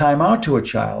give a timeout to a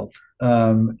child,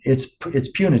 it's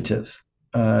punitive.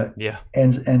 Uh, Yeah.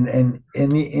 and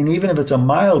even if it's a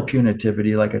mild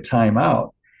punitivity like a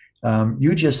timeout,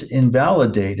 you just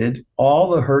invalidated all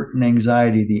the hurt and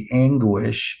anxiety, the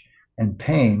anguish and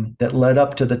pain that led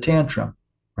up to the tantrum,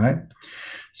 right?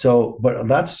 So, but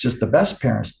that's just the best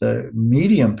parents. The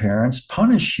medium parents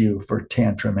punish you for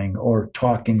tantruming or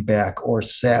talking back or Rage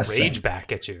sassing,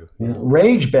 back at you. Yeah.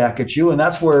 rage back at you, and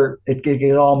that's where it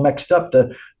get all mixed up.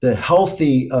 The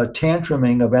healthy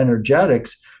tantruming of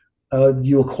energetics,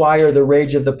 you acquire the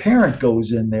rage of the parent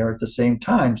goes in there at the same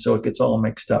time, so it gets all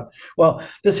mixed up. Well,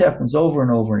 this happens over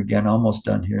and over again. Almost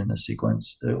done here in the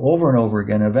sequence, over and over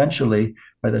again. Eventually,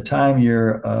 by the time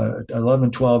you're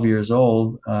 11, 12 years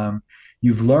old,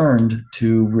 you've learned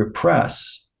to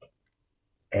repress,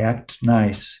 act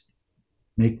nice,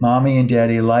 make mommy and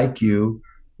daddy like you,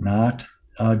 not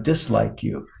dislike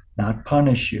you, not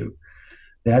punish you.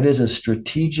 That is a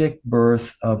strategic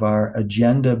birth of our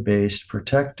agenda based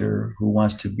protector who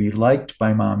wants to be liked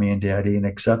by mommy and daddy and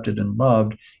accepted and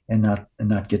loved and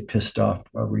not get pissed off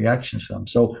reactions from them.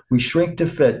 So we shrink to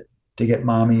fit to get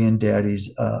mommy and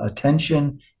daddy's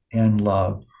attention and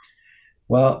love.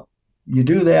 Well, you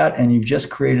do that and you've just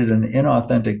created an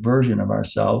inauthentic version of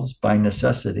ourselves by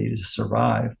necessity to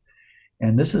survive.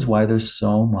 And this is why there's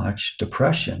so much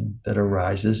depression that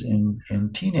arises in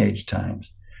teenage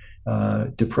times.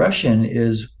 Depression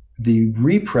is the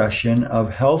repression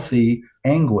of healthy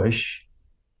anguish,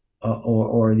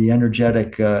 or the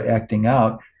energetic acting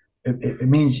out. It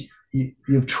means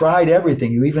you've tried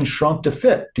everything. You even shrunk to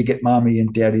fit to get mommy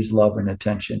and daddy's love and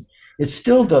attention. It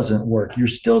still doesn't work. You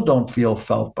still don't feel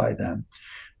felt by them.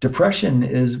 Depression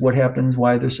is what happens.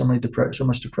 Why there's so much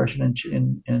depression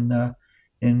in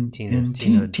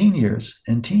Teenhood. teen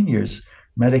years.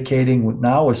 Medicating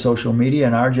now with social media.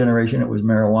 In our generation, it was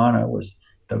marijuana,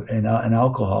 and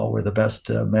alcohol were the best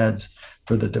meds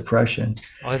for the depression.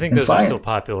 Well, I think And those are still fine,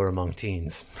 popular among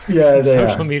teens. yeah, they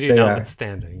Social are. media They are.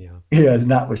 notwithstanding. Yeah. Yeah,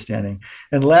 notwithstanding.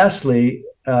 And lastly,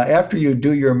 after you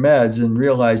do your meds and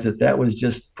realize that that was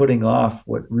just putting off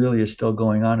what really is still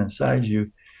going on inside you,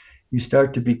 you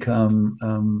start to become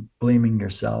blaming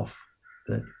yourself.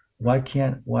 That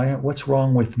what's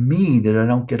wrong with me that I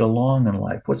don't get along in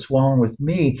life? What's wrong with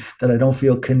me that I don't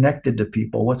feel connected to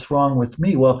people? What's wrong with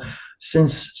me? Well,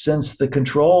 since the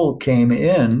control came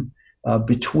in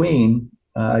between,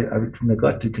 I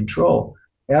neglected control.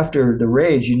 After the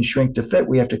rage, you can shrink to fit.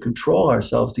 We have to control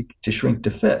ourselves to shrink to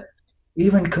fit.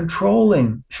 Even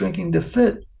shrinking to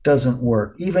fit doesn't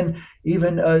work. Even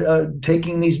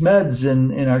taking these meds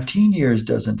in our teen years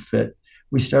doesn't fit.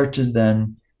 We start to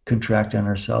then contract on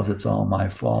ourselves. It's all my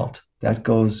fault. That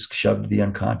goes shoved to the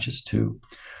unconscious too.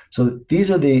 So these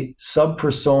are the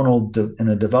subpersonal in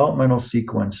a developmental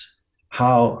sequence.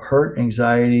 How hurt,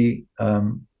 anxiety,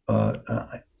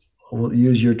 we'll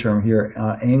use your term here,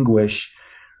 anguish,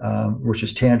 which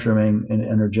is tantruming and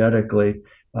energetically,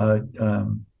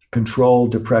 control,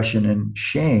 depression, and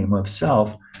shame of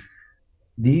self.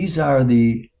 These are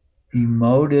the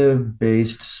emotive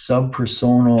based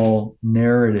subpersonal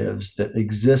narratives that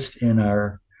exist in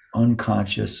our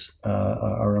unconscious,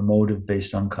 our emotive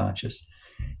based unconscious.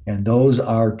 And those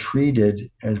are treated,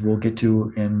 as we'll get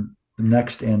to in the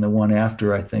next and the one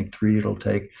after, I think 3 it'll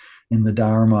take, in the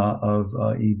dharma of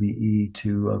EBE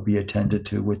to be attended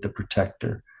to with the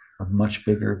protector, a much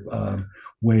bigger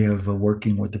way of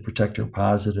working with the protector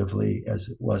positively as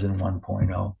it was in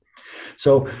 1.0.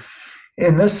 So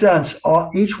in this sense,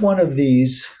 each one of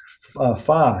these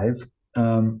five,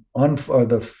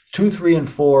 the 2, 3, and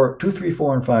 4,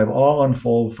 and 5, all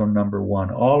unfold from number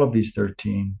 1. All of these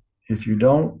 13. If you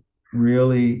don't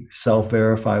really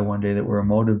self-verify one day that we're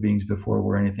emotive beings before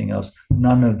we're anything else,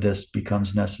 none of this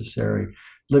becomes necessary.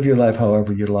 Live your life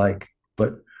however you like,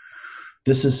 but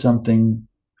this is something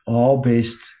all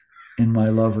based in my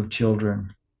love of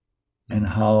children and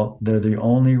how they're the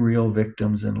only real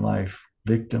victims in life,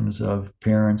 victims of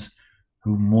parents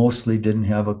who mostly didn't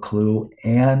have a clue.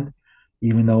 And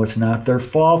even though it's not their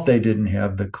fault they didn't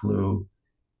have a clue,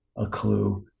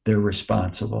 they're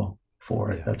responsible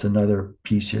for it. Yeah. That's another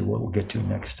piece here, what we'll get to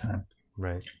next time.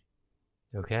 Right.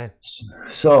 Okay.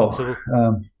 So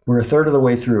we're a third of the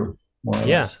way through, more or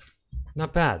less.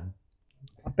 Not bad.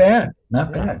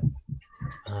 Not bad.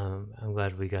 I'm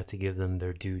glad we got to give them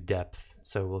their due depth.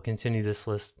 So we'll continue this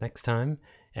list next time.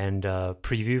 And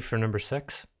preview for number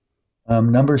 6.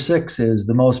 Number 6 is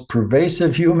the most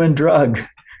pervasive human drug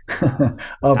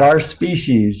of our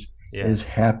species is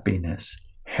happiness.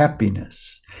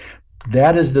 Happiness.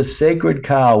 That is the sacred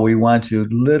cow we want to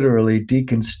literally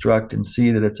deconstruct and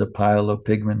see that it's a pile of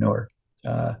pig manure.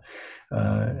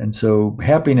 And so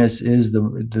happiness is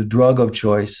the drug of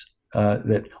choice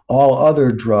that all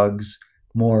other drugs,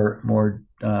 more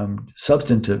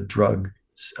substantive drugs,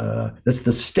 that's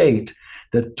the state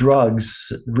that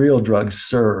real drugs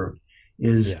serve,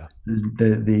 is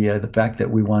the fact that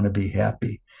we want to be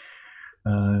happy.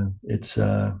 This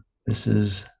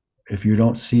is, if you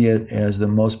don't see it as the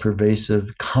most pervasive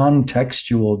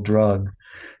contextual drug,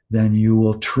 then you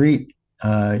will treat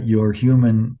your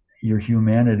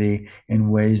humanity in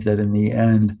ways that in the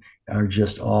end are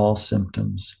just all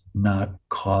symptoms, not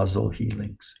causal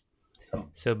healings.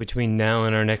 So between now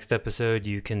and our next episode,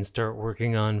 you can start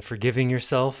working on forgiving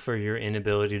yourself for your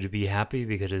inability to be happy,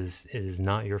 because it is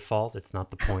not your fault. It's not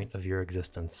the point of your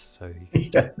existence. So you can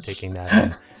start taking that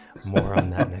in. More on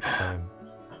that next time.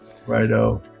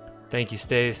 Righto. Thank you,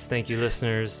 Stace. Thank you,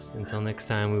 listeners. Until next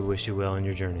time, we wish you well on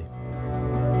your journey.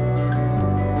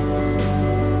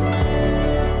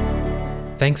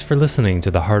 Thanks for listening to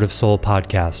the Heart of Soul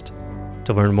podcast.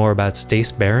 To learn more about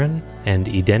Stace Barron and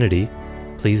Edenity,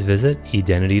 please visit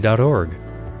edenity.org.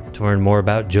 To learn more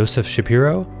about Joseph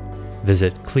Shapiro,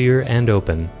 visit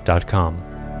clearandopen.com.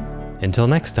 Until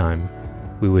next time,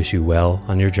 we wish you well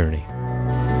on your journey.